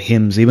texts or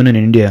hymns, even in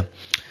India,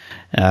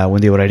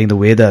 when they were writing the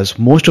Vedas,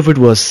 most of it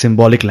was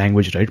symbolic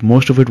language, right?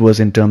 Most of it was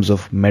in terms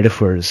of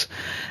metaphors,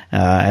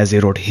 as they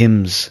wrote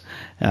hymns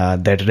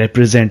that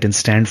represent and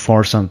stand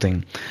for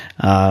something.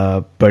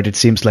 But it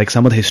seems like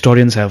some of the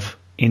historians have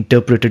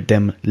interpreted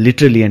them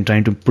literally and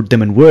trying to put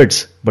them in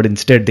words, but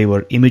instead they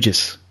were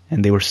images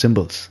and they were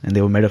symbols and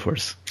they were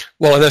metaphors.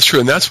 Well, and that's true.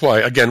 And that's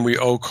why, again, we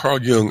owe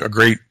Carl Jung a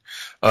great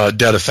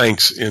debt of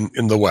thanks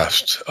in the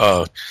West,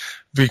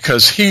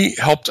 because he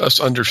helped us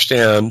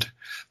understand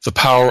the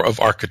power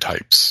of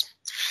archetypes,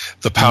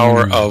 the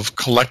power of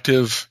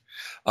collective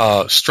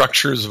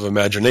structures of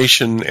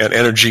imagination and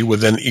energy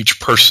within each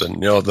person.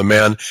 The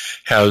man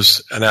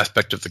has an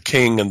aspect of the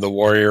king and the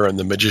warrior and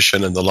the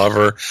magician and the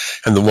lover,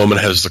 and the woman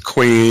has the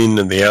queen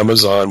and the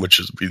Amazon, which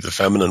is the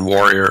feminine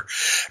warrior,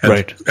 and,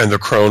 and the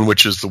crone,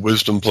 which is the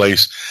wisdom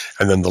place,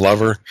 and then the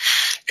lover.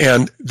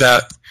 And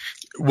that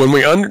when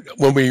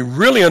we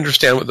really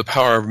understand what the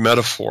power of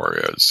metaphor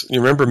is,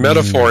 you remember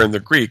metaphor in the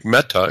Greek,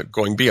 meta,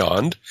 going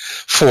beyond,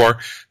 for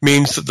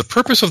means that the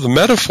purpose of the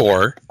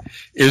metaphor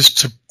is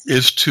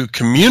to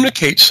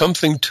communicate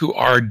something to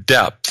our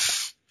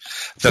depth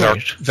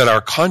that our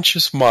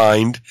conscious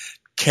mind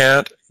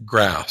can't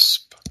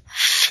grasp.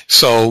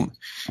 So,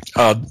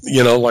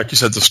 like you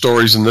said, the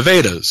stories in the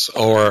Vedas,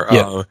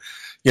 or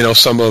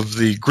some of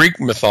the Greek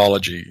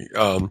mythology,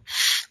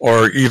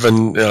 or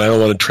even, and I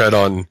don't want to tread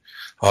on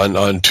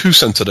too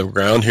sensitive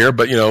ground here,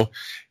 but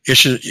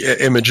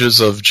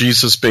images of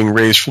Jesus being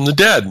raised from the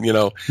dead.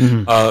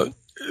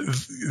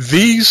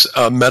 These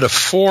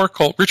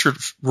metaphorical. Richard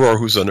Rohr,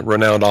 who's a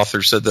renowned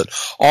author, said that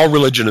all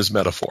religion is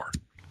metaphor.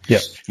 Yeah.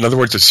 In other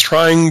words, it's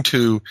trying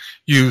to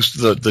use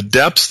the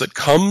depths that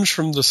comes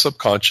from the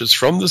subconscious,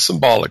 from the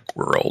symbolic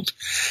world,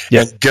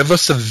 and give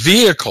us a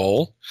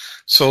vehicle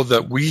so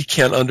that we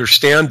can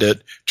understand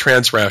it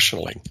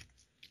transrationally.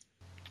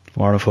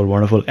 Wonderful,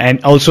 wonderful.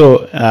 And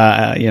also,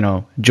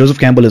 Joseph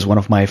Campbell is one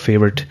of my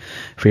favorite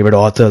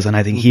authors, and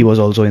I think he was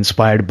also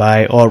inspired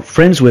by or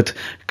friends with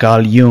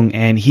Carl Jung,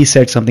 and he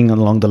said something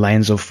along the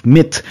lines of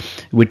myth,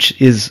 which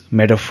is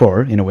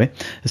metaphor in a way.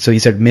 So he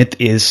said myth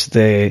is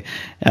the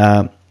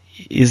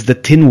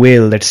thin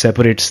veil that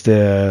separates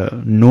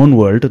the known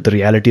world, the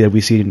reality that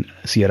we see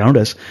around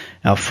us,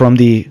 from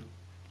the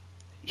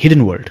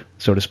hidden world,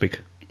 so to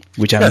speak,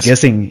 which I'm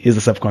guessing is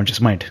the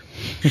subconscious mind.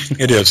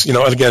 It is.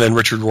 Again, and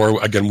Richard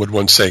Rohr, again, would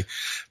once say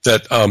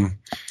that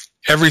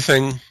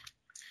everything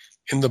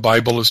in the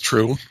Bible is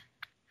true,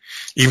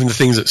 even the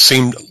things that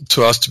seem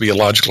to us to be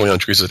illogically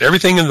untrue. He said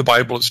everything in the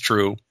Bible is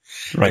true,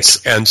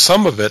 and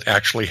some of it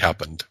actually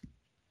happened.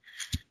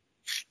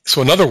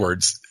 So in other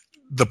words,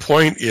 the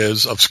point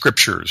is of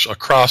scriptures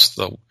across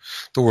the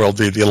world,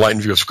 the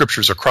enlightened view of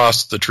scriptures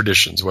across the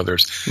traditions, whether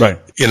it's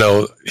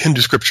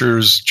Hindu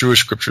scriptures, Jewish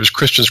scriptures,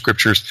 Christian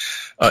scriptures,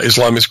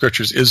 Islamic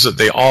scriptures, is that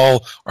they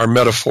all are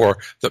metaphor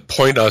that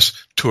point us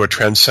to a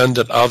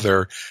transcendent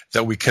other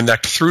that we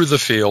connect through the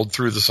field,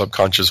 through the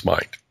subconscious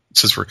mind.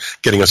 Since we're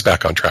getting us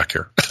back on track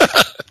here.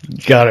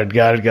 Got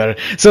it.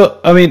 So,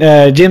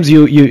 James,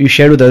 you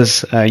shared with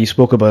us, you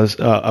spoke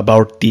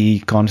about the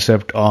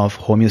concept of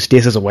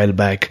homeostasis a while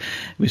back.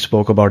 We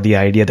spoke about the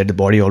idea that the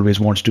body always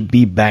wants to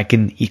be back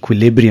in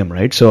equilibrium,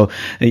 right? So,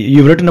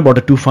 you've written about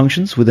the two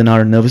functions within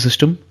our nervous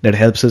system that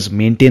helps us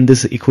maintain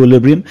this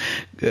equilibrium.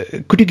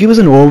 Could you give us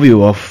an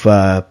overview of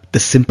the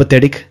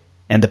sympathetic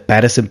and the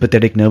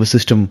parasympathetic nervous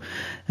system,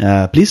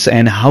 please,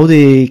 and how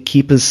they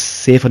keep us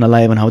safe and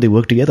alive and how they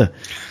work together?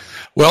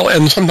 Well,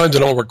 and sometimes they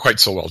don't work quite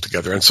so well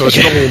together, and so it's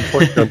really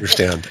important to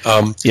understand.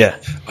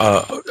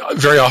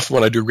 Very often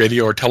when I do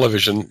radio or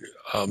television,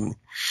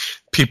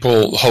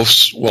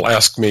 hosts will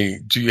ask me,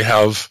 "Do you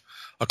have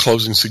a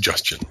closing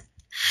suggestion?"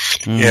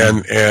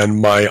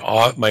 And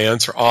my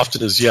answer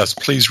often is yes.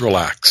 Please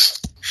relax.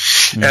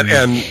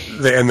 And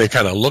they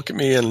kind of look at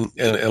me, and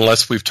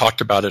unless we've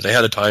talked about it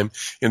ahead of time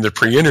in the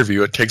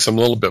pre-interview, it takes them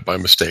a little bit by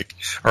mistake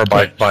or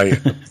by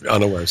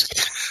unawares.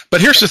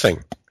 But here's the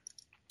thing.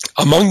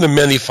 Among the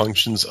many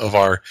functions of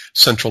our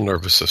central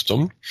nervous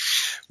system,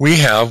 we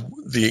have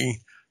the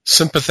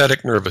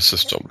sympathetic nervous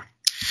system.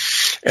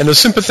 And the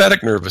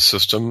sympathetic nervous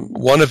system,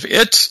 one of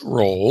its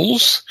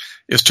roles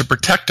is to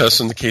protect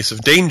us in the case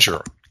of danger.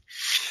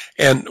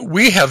 And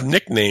we have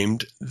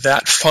nicknamed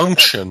that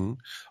function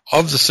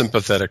of the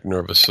sympathetic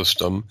nervous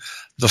system,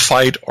 the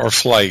fight or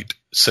flight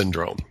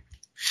syndrome.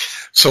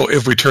 So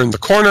if we turn the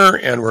corner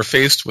and we're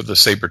faced with a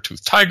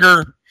saber-toothed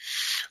tiger,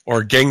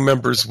 or gang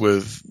members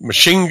with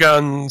machine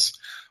guns,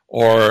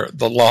 or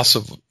the loss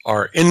of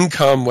our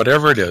income,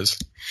 whatever it is,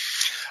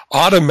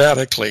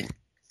 automatically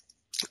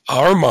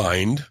our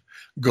mind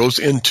goes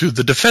into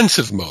the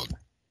defensive mode.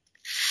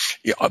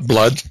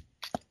 Blood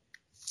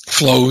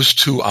flows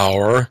to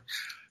our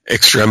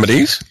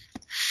extremities,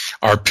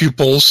 our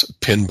pupils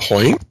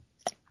pinpoint,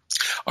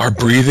 our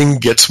breathing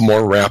gets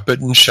more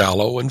rapid and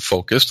shallow and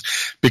focused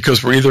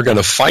because we're either going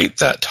to fight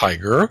that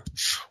tiger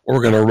or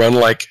we're going to run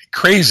like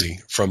crazy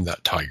from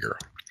that tiger.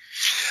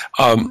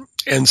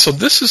 And so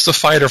this is the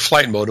fight or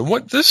flight mode. And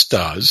what this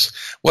does,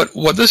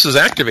 what this is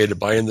activated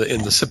by in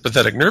the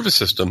sympathetic nervous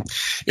system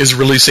is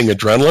releasing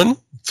adrenaline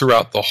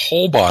throughout the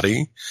whole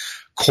body,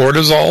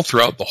 cortisol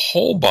throughout the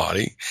whole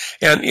body.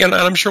 And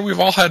I'm sure we've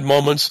all had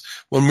moments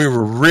when we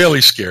were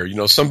really scared.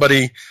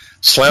 Somebody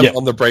slammed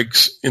on the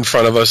brakes in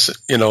front of us,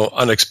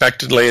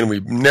 unexpectedly, and we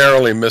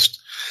narrowly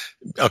missed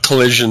a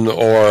collision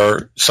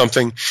or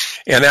something.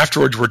 And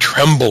afterwards we're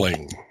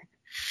trembling.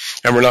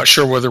 And we're not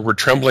sure whether we're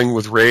trembling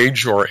with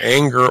rage or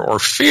anger or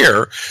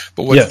fear.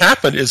 But what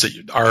happened is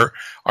that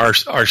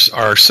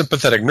our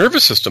sympathetic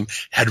nervous system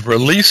had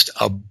released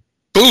a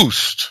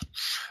boost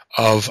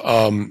of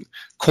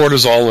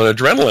cortisol and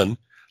adrenaline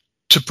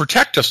to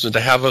protect us and to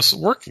have us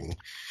working.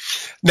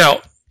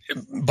 Now,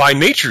 by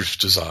nature's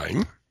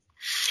design,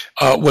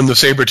 when the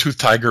saber-toothed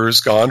tiger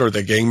is gone or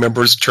the gang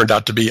members turned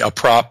out to be a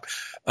prop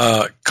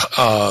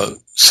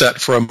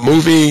set for a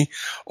movie,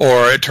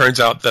 or it turns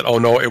out that, oh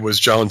no, it was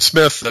John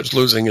Smith that's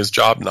losing his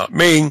job, not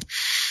me,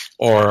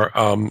 or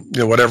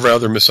whatever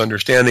other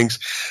misunderstandings,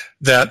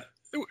 that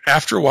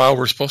after a while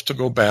we're supposed to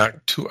go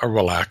back to a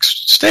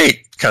relaxed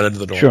state, kind of to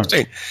the normal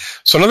state.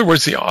 So in other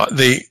words,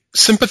 the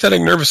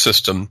sympathetic nervous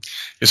system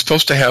is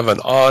supposed to have an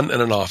on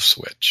and an off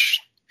switch.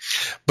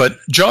 But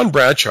John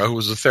Bradshaw, who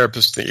was a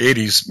therapist in the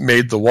 80s,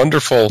 made the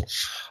wonderful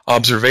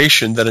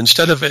observation that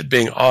instead of it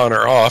being on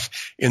or off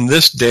in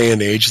this day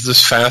and age,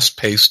 this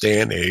fast-paced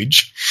day and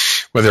age,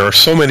 where there are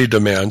so many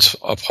demands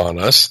upon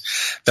us,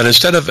 that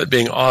instead of it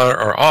being on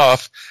or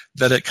off,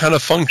 that it kind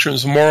of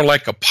functions more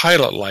like a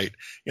pilot light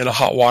in a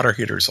hot water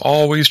heater. It's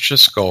always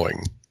just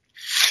going.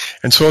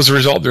 And so as a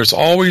result, there's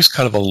always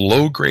kind of a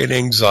low-grade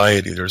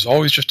anxiety. There's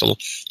always just a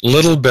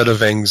little bit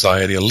of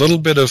anxiety, a little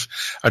bit of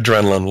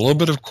adrenaline, a little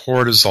bit of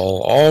cortisol,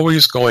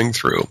 always going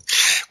through,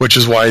 which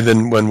is why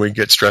then when we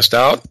get stressed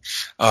out,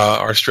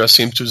 our stress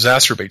seems to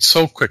exacerbate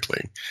so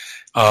quickly.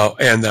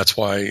 And that's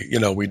why,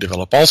 we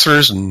develop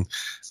ulcers and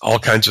all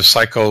kinds of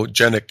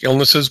psychogenic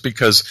illnesses,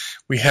 because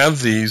we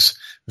have these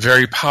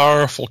very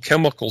powerful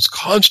chemicals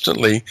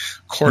constantly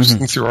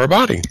coursing through our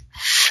body.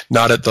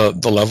 Not at the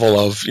level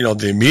of,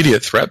 the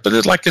immediate threat,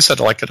 but like I said,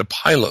 like at a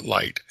pilot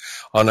light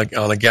on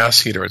a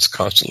gas heater, it's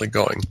constantly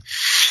going.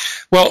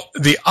 Well,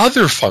 the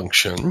other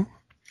function,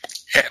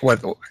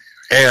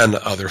 an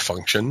other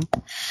function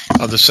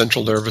of the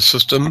central nervous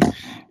system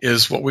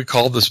is what we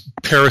call this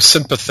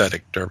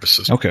parasympathetic nervous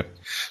system. Okay.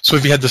 So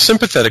if you had the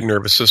sympathetic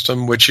nervous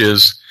system, which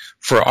is,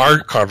 for our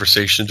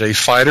conversation today,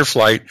 fight or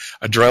flight,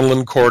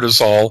 adrenaline,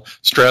 cortisol,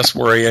 stress,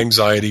 worry,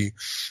 anxiety,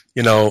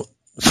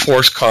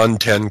 force con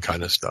 10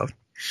 kind of stuff.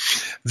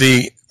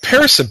 The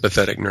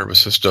parasympathetic nervous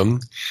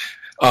system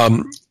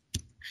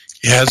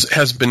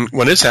has been,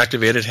 when it's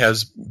activated,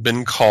 has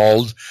been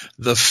called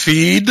the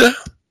feed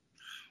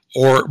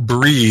or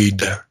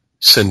breed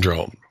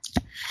syndrome.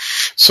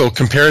 So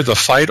compare the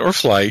fight or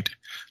flight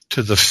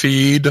to the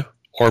feed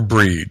or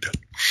breed.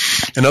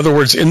 In other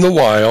words, in the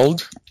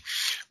wild,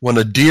 when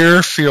a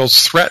deer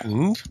feels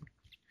threatened,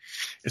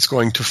 it's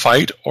going to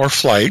fight or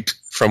flight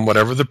from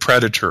whatever the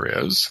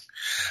predator is.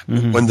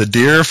 When the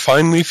deer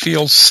finally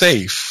feels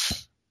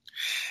safe,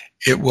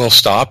 it will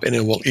stop and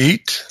it will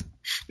eat,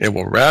 it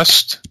will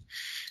rest,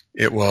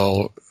 it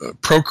will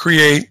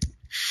procreate.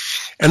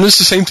 And it's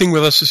the same thing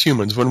with us as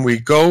humans. When we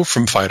go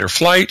from fight or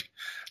flight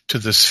to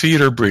this feed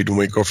or breed, when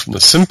we go from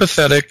the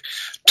sympathetic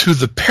to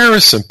the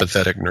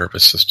parasympathetic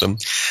nervous system,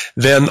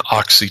 then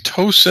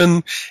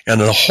oxytocin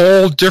and a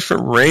whole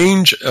different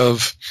range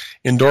of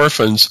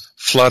endorphins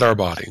flood our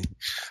body.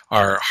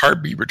 Our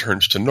heartbeat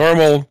returns to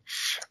normal,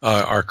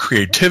 our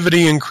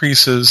creativity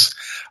increases,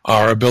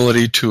 our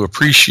ability to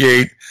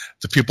appreciate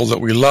the people that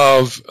we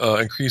love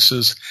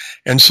increases.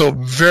 And so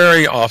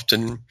very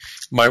often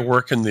my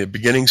work in the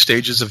beginning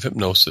stages of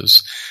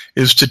hypnosis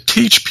is to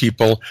teach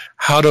people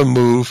how to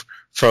move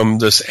from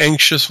this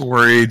anxious,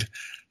 worried,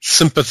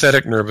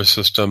 sympathetic nervous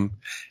system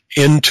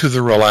into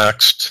the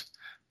relaxed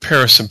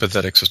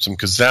parasympathetic system,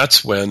 because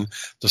that's when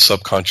the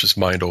subconscious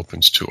mind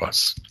opens to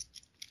us.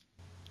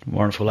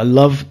 Wonderful. I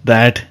love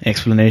that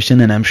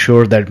explanation, and I'm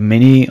sure that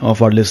many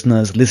of our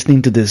listeners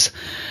listening to this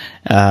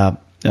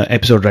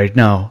episode right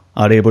now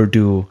are able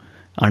to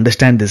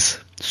understand this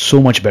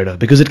so much better,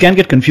 because it can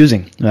get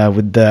confusing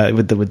with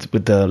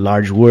the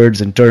large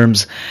words and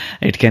terms.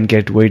 It can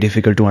get very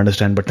difficult to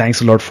understand. But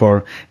thanks a lot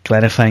for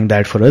clarifying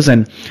that for us.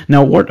 And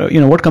now,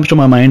 what comes to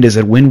my mind is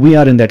that when we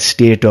are in that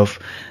state of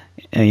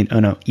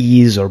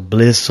ease or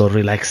bliss or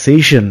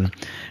relaxation,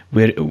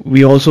 where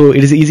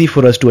it is easy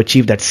for us to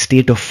achieve that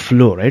state of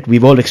flow, right?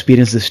 We've all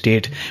experienced this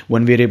state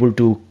when we're able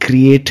to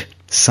create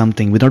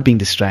something without being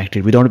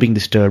distracted, without being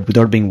disturbed,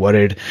 without being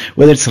worried,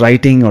 whether it's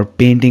writing or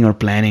painting or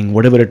planning,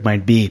 whatever it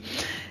might be.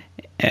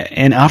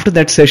 And after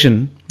that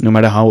session, no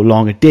matter how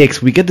long it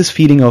takes, we get this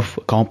feeling of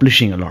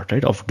accomplishing a lot,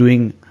 right? Of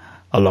doing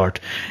a lot.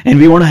 And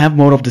we want to have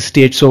more of the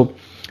state. So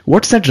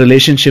what's that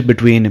relationship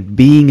between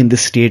being in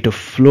this state of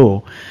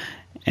flow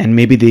and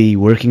maybe the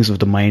workings of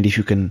the mind, if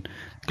you can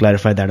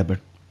clarify that a bit?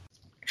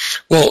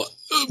 Well,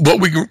 what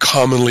we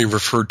commonly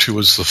refer to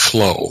as the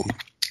flow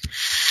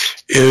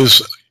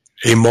is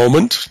a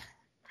moment,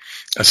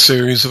 a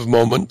series of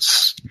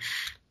moments,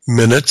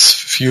 minutes,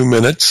 few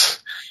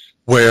minutes,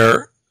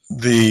 where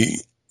the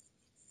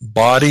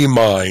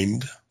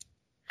body-mind,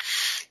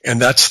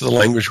 and that's the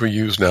language we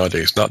use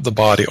nowadays, not the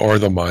body or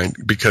the mind,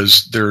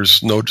 because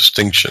there's no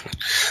distinction.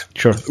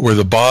 Sure. Where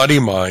the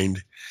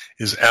body-mind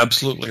is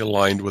absolutely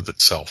aligned with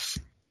itself.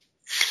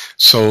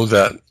 So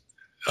that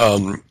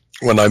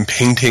when I'm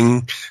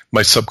painting,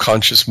 my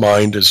subconscious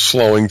mind is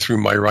flowing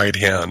through my right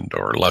hand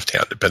or left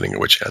hand, depending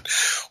on which hand.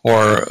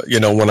 Or,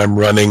 when I'm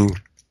running,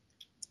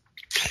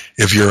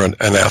 if you're an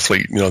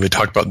athlete, they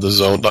talk about the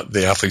zone,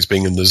 the athletes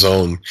being in the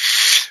zone,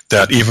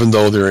 that even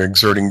though they're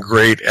exerting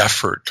great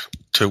effort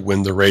to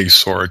win the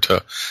race or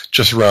to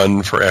just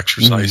run for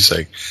exercise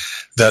sake,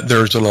 that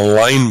there's an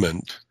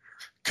alignment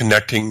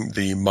connecting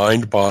the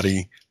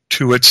mind-body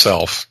to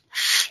itself,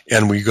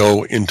 and we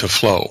go into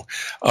flow.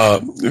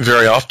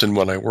 Very often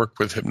when I work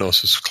with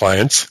hypnosis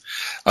clients,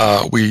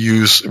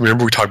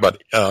 remember we talked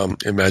about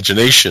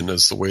imagination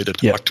as the way to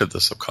talk to the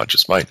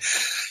subconscious mind.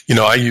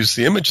 I use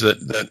the image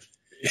that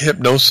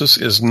hypnosis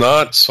is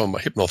not so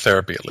much,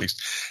 hypnotherapy at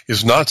least,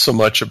 is not so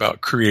much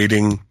about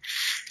creating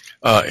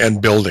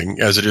and building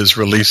as it is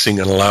releasing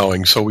and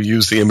allowing. So we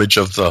use the image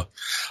of the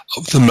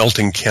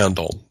melting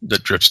candle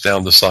that drips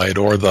down the side,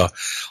 or the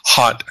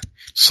hot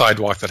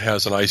sidewalk that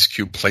has an ice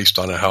cube placed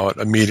on it, how it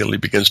immediately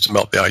begins to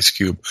melt the ice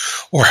cube,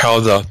 or how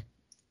the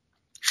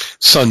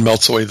sun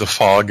melts away the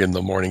fog in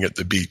the morning at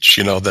the beach,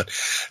 that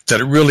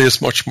it really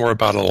is much more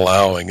about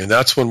allowing. And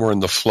that's when we're in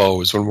the flow,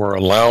 is when we're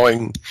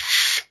allowing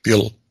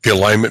the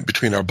alignment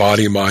between our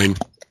body, mind,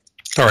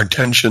 our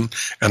intention,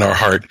 and our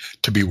heart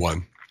to be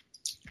one.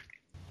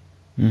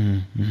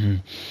 Mm-hmm.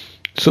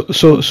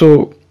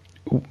 So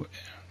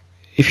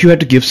if you had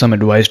to give some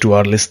advice to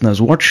our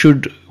listeners, what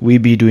should we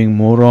be doing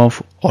more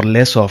of or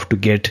less of to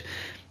get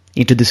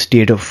into the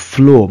state of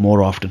flow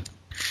more often?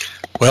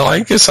 Well, I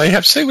guess I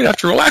have to say we'd have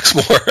to relax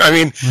more. I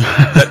mean,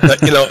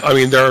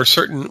 there are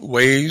certain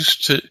ways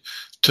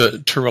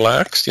to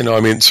relax.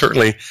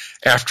 Certainly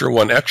after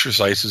one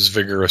exercises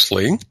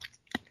vigorously,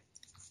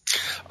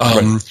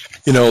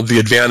 the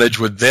advantage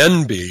would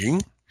then be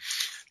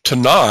to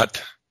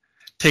not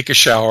take a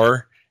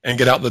shower and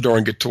get out the door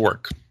and get to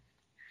work,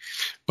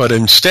 but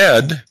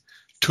instead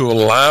to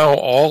allow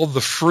all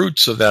the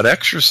fruits of that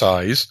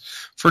exercise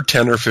for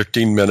 10 or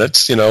 15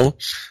 minutes, to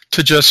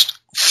just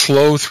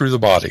flow through the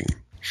body,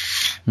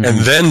 and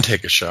then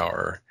take a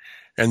shower,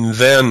 and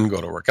then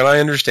go to work. And I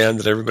understand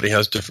that everybody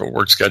has different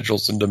work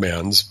schedules and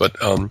demands, but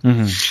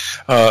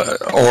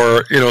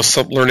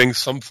learning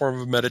some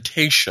form of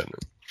meditation,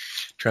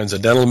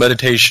 transcendental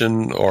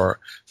meditation or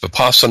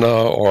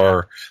vipassana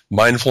or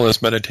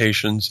mindfulness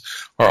meditations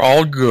are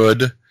all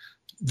good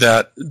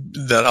that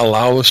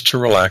allow us to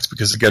relax,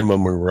 because again,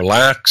 when we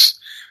relax,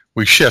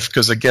 we shift,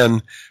 because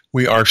again,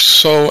 we are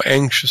so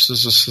anxious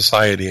as a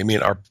society.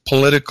 Our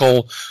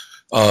political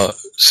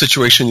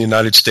situation in the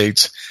United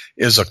States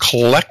is a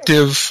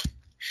collective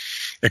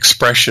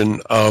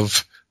expression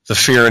of the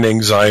fear and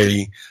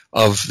anxiety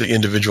of the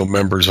individual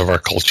members of our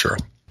culture.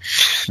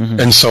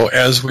 And so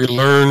as we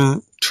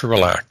learn to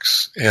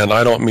relax, and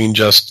I don't mean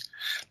just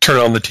turn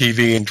on the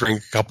TV and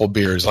drink a couple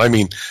beers. I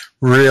mean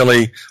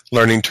really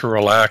learning to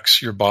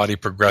relax your body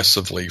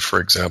progressively, for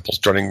example,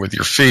 starting with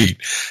your feet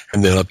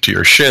and then up to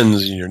your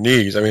shins and your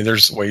knees.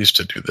 There's ways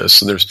to do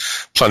this, and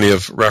there's plenty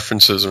of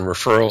references and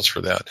referrals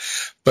for that.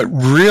 But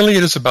really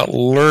it is about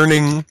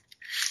learning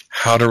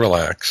how to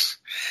relax,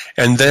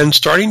 and then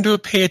starting to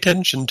pay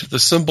attention to the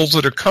symbols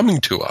that are coming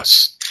to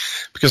us.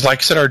 Because like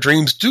I said, our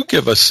dreams do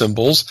give us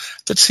symbols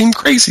that seem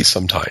crazy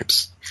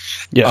sometimes.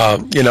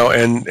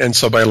 And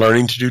so by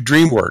learning to do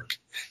dream work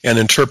and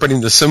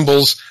interpreting the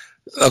symbols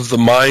of the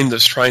mind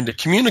that's trying to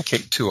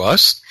communicate to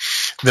us,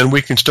 then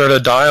we can start a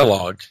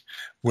dialogue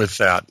with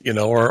that,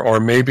 or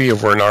maybe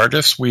if we're an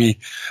artist, we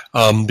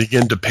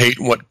begin to paint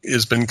what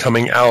has been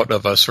coming out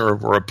of us, or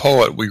if we're a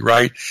poet, we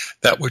write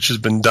that which has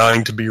been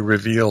dying to be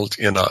revealed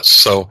in us.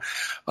 So,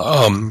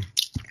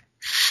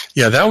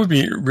 that would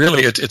be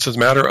really, it's a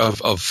matter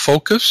of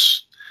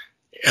focus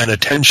and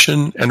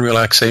attention and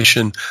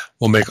relaxation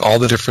will make all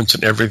the difference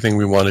in everything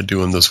we want to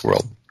do in this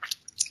world.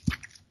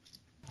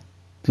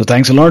 So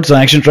thanks a lot. So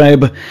Action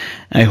Tribe,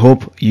 I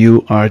hope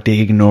you are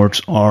taking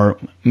notes or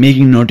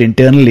making note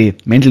internally,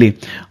 mentally,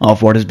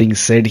 of what is being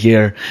said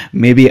here.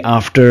 Maybe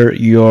after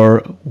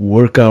your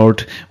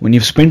workout, when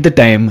you've spent the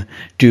time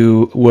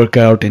to work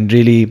out and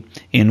really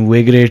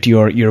invigorate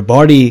your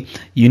body,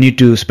 you need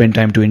to spend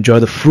time to enjoy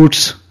the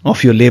fruits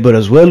of your labor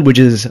as well, which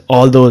is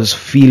all those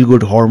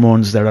feel-good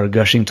hormones that are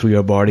gushing through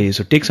your body.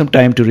 So take some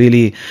time to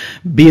really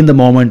be in the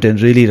moment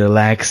and really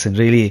relax and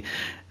really,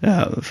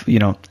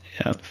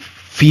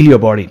 feel your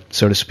body,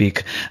 so to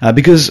speak.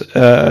 Because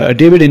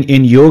David,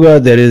 in yoga,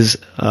 there's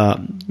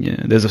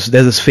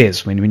this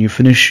phase when you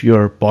finish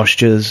your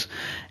postures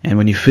and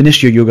when you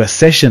finish your yoga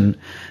session,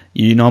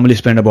 you normally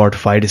spend about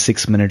 5 to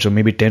 6 minutes or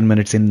maybe 10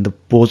 minutes in the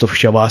pose of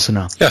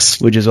Shavasana, yes,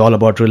 which is all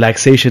about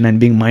relaxation and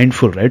being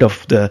mindful, right,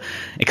 of the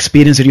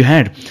experience that you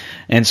had.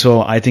 And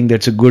so I think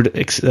that's a good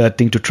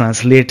thing to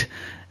translate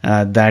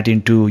that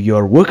into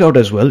your workout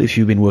as well, if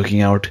you've been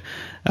working out,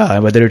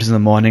 whether it's in the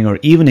morning or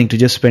evening, to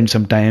just spend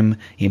some time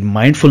in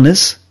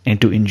mindfulness and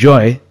to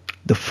enjoy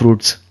the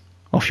fruits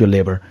of your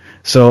labor.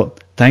 So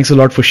thanks a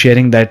lot for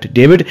sharing that,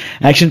 David.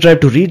 Action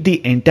Tribe, to read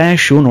the entire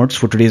show notes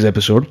for today's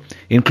episode,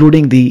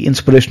 including the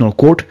inspirational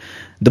quote,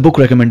 the book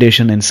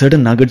recommendation, and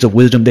certain nuggets of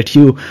wisdom that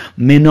you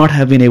may not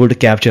have been able to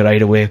capture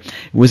right away,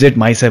 visit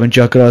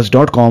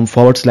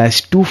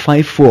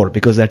my7chakras.com/254,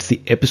 because that's the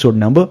episode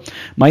number,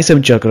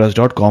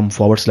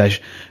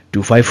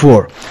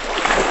 my7chakras.com/254.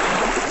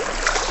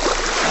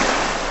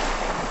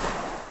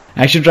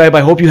 Action Tribe,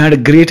 I hope you had a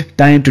great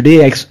time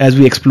today as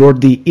we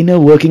explored the inner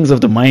workings of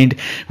the mind.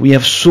 We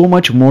have so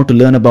much more to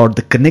learn about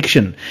the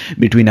connection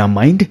between our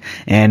mind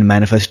and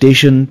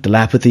manifestation,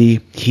 telepathy,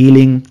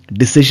 healing,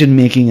 decision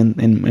making,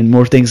 and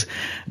more things.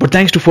 But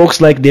thanks to folks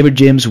like David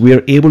James, we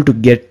are able to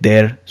get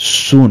there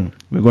soon.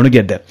 We're going to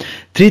get there.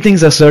 3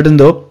 things are certain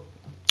though.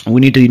 We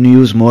need to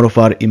use more of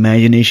our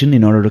imagination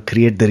in order to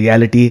create the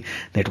reality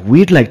that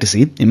we'd like to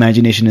see.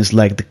 Imagination is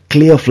like the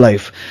clay of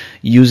life,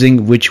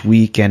 using which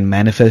we can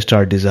manifest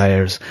our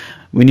desires.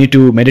 We need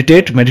to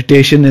meditate.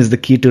 Meditation is the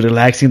key to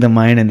relaxing the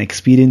mind and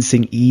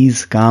experiencing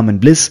ease, calm,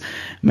 and bliss.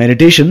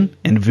 Meditation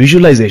and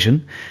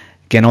visualization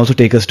can also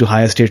take us to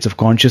higher states of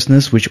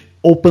consciousness, which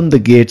open the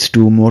gates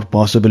to more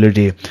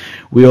possibility.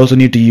 We also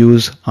need to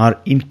use our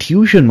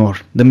intuition more.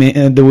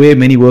 The way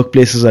many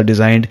workplaces are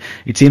designed,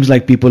 it seems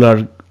like people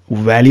are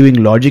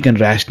valuing logic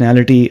and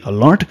rationality a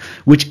lot,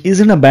 which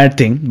isn't a bad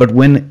thing, but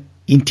when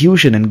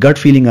intuition and gut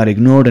feeling are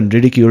ignored and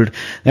ridiculed,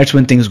 that's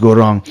when things go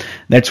wrong.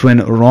 That's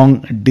when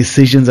wrong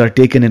decisions are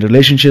taken in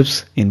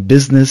relationships, in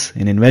business,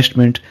 in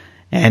investment,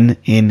 and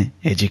in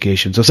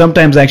education. So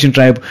sometimes, Action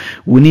Tribe,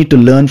 we need to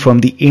learn from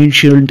the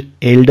ancient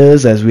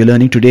elders, as we're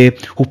learning today,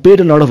 who paid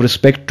a lot of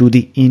respect to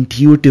the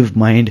intuitive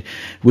mind,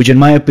 which in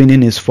my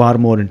opinion is far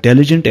more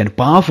intelligent and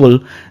powerful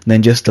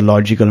than just the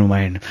logical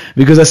mind.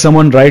 Because as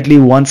someone rightly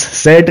once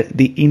said,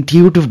 the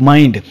intuitive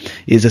mind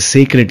is a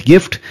sacred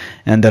gift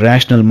and the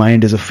rational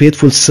mind is a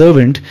faithful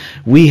servant.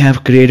 We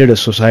have created a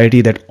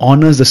society that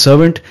honors the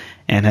servant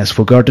and has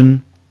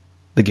forgotten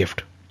the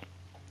gift.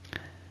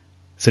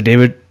 So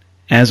David,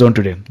 as on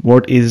today,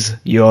 what is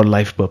your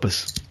life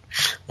purpose?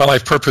 My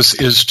life purpose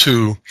is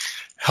to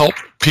help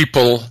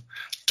people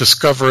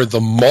discover the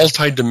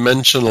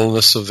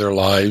multidimensionalness of their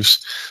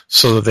lives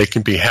so that they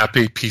can be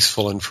happy,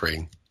 peaceful, and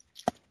free.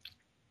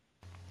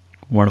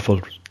 Wonderful.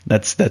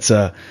 That's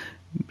a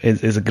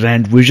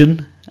grand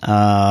vision,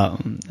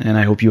 and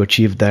I hope you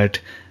achieve that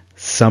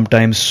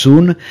sometime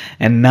soon.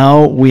 And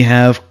now we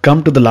have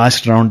come to the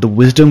last round, the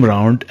wisdom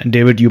round. And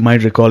David, you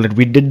might recall that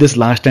we did this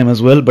last time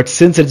as well, but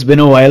since it's been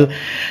a while,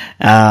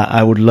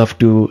 I would love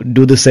to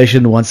do the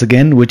session once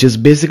again, which is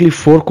basically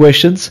 4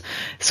 questions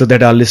so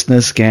that our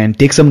listeners can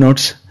take some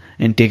notes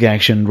and take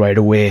action right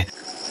away.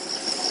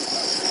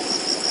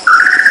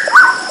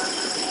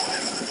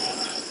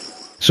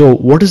 So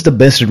what is the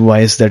best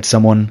advice that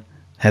someone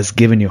has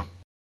given you?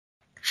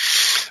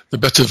 The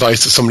best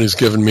advice that somebody has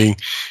given me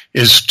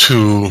is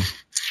to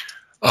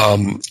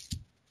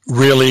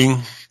really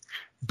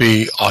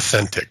be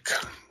authentic.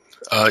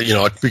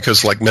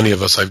 Because like many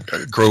of us, I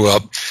grew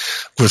up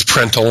with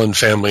parental and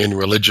family and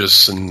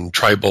religious and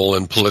tribal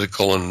and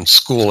political and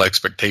school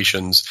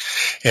expectations.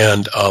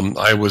 And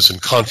I was in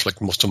conflict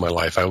most of my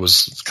life. I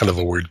was kind of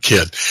a weird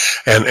kid.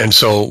 And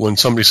so when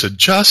somebody said,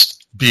 just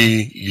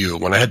be you,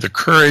 when I had the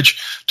courage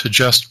to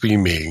just be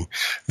me,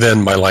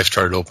 then my life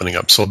started opening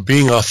up. So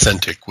being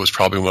authentic was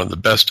probably one of the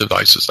best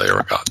advices I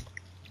ever got.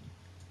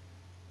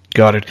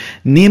 Got it.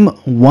 Name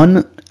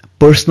one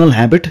personal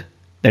habit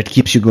that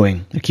keeps you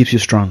going, that keeps you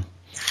strong.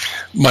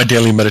 My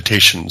daily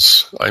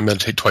meditations. I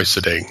meditate twice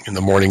a day, in the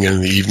morning and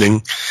in the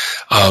evening.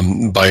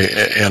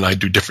 And I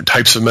do different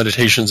types of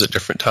meditations at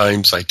different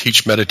times. I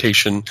teach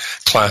meditation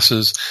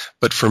classes.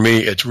 But for me,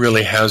 it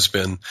really has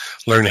been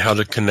learning how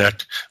to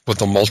connect with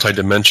the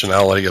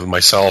multidimensionality of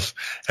myself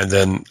and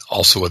then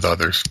also with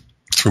others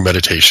through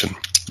meditation.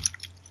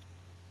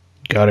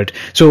 Got it.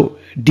 So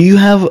do you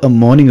have a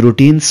morning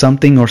routine,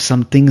 something or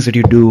some things that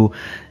you do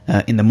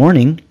in the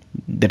morning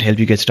that help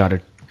you get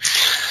started?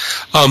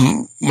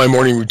 My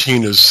morning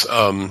routine is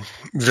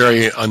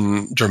very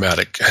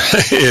undramatic.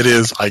 It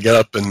is, I get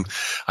up and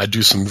I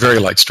do some very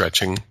light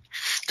stretching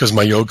because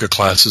my yoga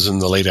class is in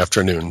the late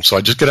afternoon. So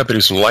I just get up and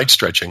do some light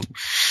stretching,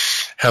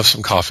 have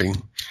some coffee,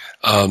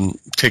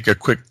 take a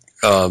quick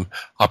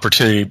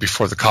opportunity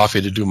before the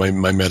coffee to do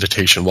my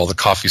meditation while the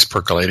coffee's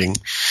percolating.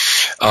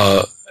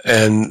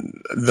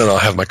 And then I'll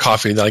have my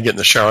coffee, then I get in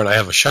the shower, and I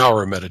have a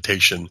shower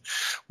meditation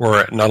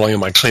where not only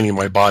am I cleaning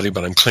my body,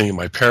 but I'm cleaning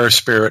my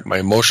paraspirit, my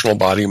emotional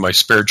body, my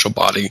spiritual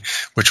body,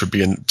 which would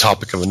be a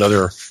topic of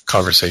another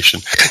conversation.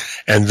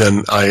 And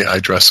then I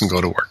dress and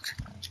go to work.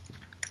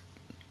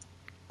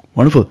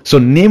 Wonderful. So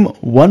name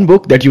one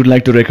book that you'd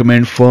like to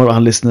recommend for our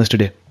listeners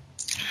today.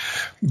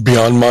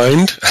 Beyond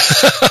Mind.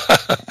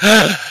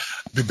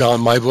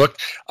 Beyond my book.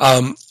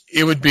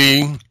 It would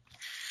be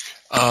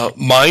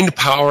Mind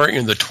Power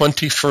in the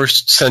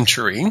 21st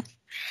Century,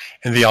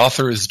 and the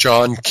author is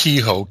John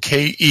Kehoe,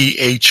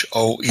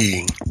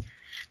 Kehoe.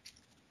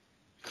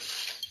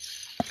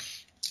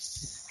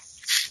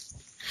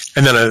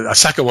 And then a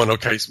second one,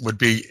 would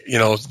be,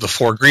 The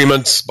Four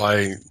Agreements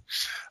by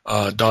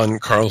Don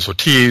Carlos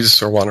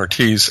Ortiz, or Juan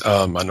Ortiz.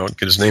 I don't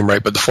get his name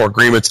right, but The Four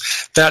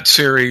Agreements. That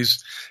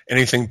series,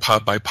 anything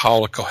by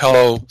Paulo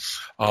Coelho,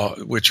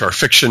 which are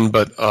fiction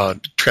but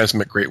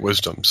transmit great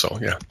wisdom. So,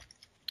 yeah.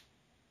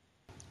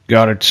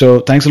 Got it.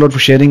 So thanks a lot for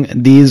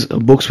sharing these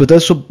books with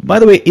us. So, by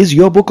the way, is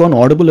your book on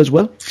Audible as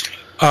well?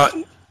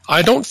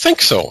 I don't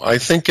think so. I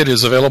think it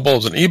is available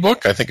as an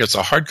ebook. I think it's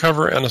a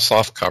hardcover and a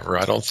soft cover.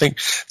 I don't think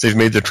they've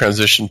made the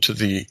transition to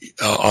the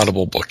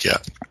Audible book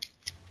yet.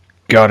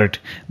 Got it.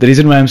 The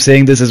reason why I'm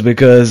saying this is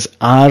because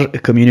our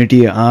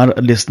community, our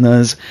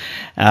listeners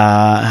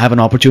have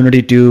an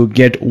opportunity to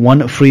get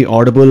one free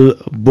Audible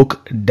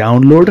book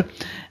download.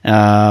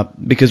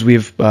 Because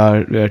we've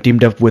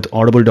teamed up with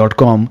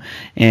audible.com,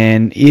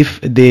 and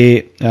if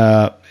they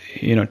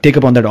take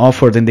up on that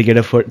offer, then they get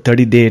a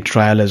 30-day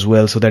trial as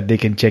well, so that they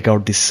can check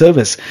out the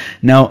service.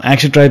 Now,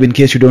 Action Tribe, in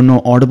case you don't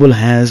know, Audible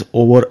has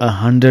over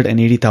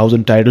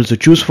 180,000 titles to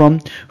choose from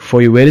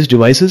for your various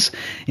devices,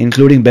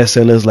 including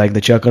bestsellers like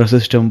The Chakra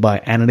System by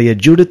Anandya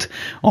Judith,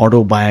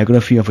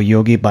 Autobiography of a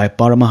Yogi by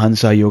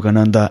Paramahansa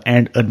Yogananda,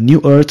 and A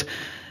New Earth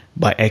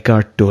by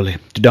Eckhart Tolle.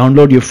 To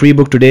download your free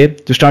book today,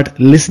 to start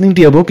listening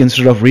to your book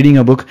instead of reading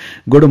a book,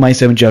 go to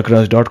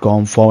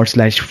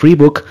my7chakras.com/free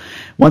book.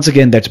 Once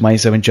again, that's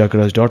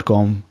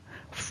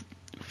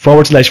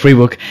my7chakras.com/free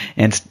book,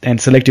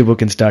 and select your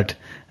book and start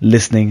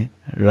listening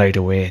right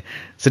away.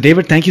 So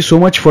David, thank you so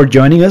much for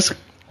joining us.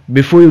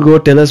 Before you go,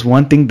 tell us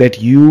one thing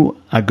that you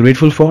are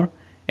grateful for,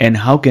 and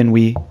how can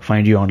we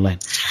find you online?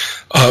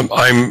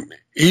 I'm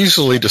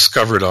easily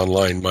discovered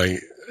online. My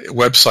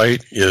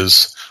website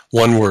is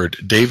one word,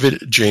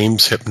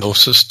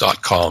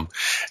 davidjameshypnosis.com.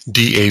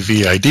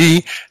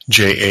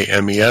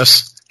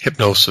 DAVIDJAMES,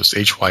 hypnosis,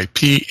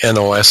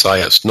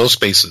 HYPNOSIS, no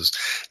spaces,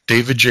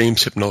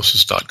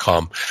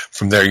 davidjameshypnosis.com.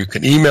 From there you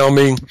can email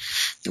me.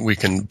 We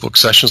can book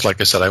sessions.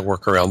 Like I said, I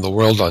work around the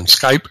world on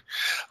Skype,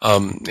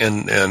 and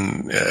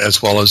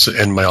as well as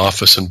in my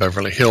office in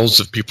Beverly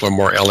Hills if people are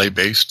more LA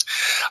based.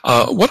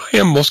 What I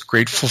am most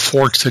grateful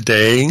for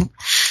today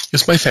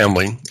is my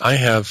family. I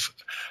have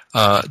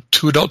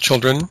 2 adult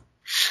children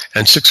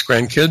and 6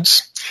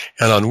 grandkids,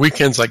 and on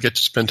weekends I get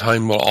to spend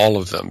time with all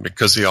of them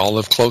because they all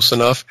live close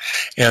enough,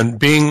 and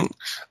being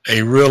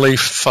a really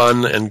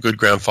fun and good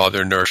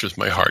grandfather nourishes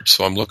my heart,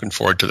 so I'm looking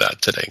forward to that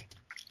today.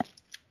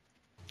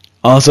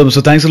 Awesome. So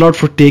thanks a lot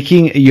for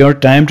taking your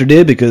time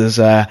today, because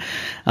our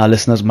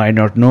listeners might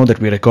not know that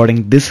we're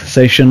recording this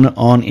session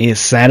on a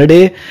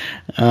Saturday.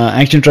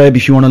 Action Tribe,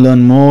 if you want to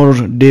learn more,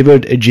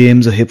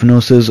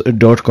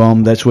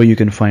 davidjameshypnosis.com. That's where you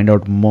can find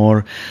out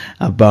more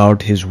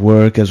about his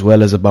work as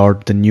well as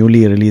about the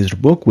newly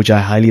released book, which I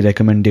highly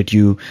recommend that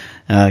you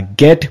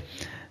get.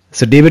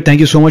 So David, thank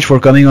you so much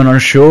for coming on our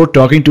show,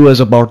 talking to us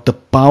about the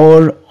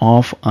power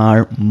of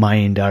our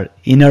mind, our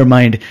inner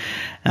mind,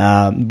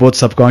 both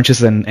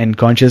subconscious and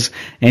conscious,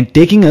 and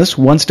taking us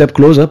one step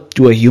closer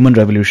to a human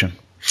revolution.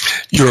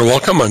 You're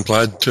welcome. I'm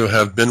glad to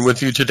have been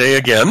with you today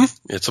again.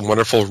 It's a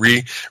wonderful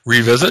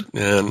revisit,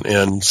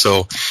 and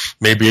so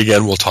maybe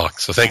again we'll talk.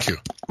 So thank you.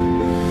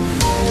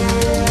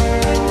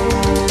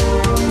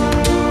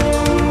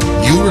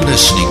 You were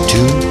listening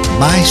to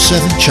My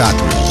 7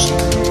 Chakras.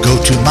 Go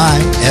to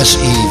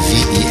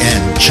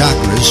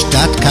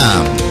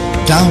mysevenchakras.com.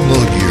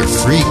 Download your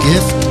free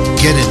gift,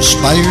 get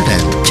inspired,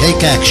 and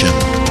take action.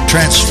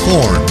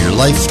 Transform your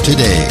life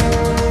today.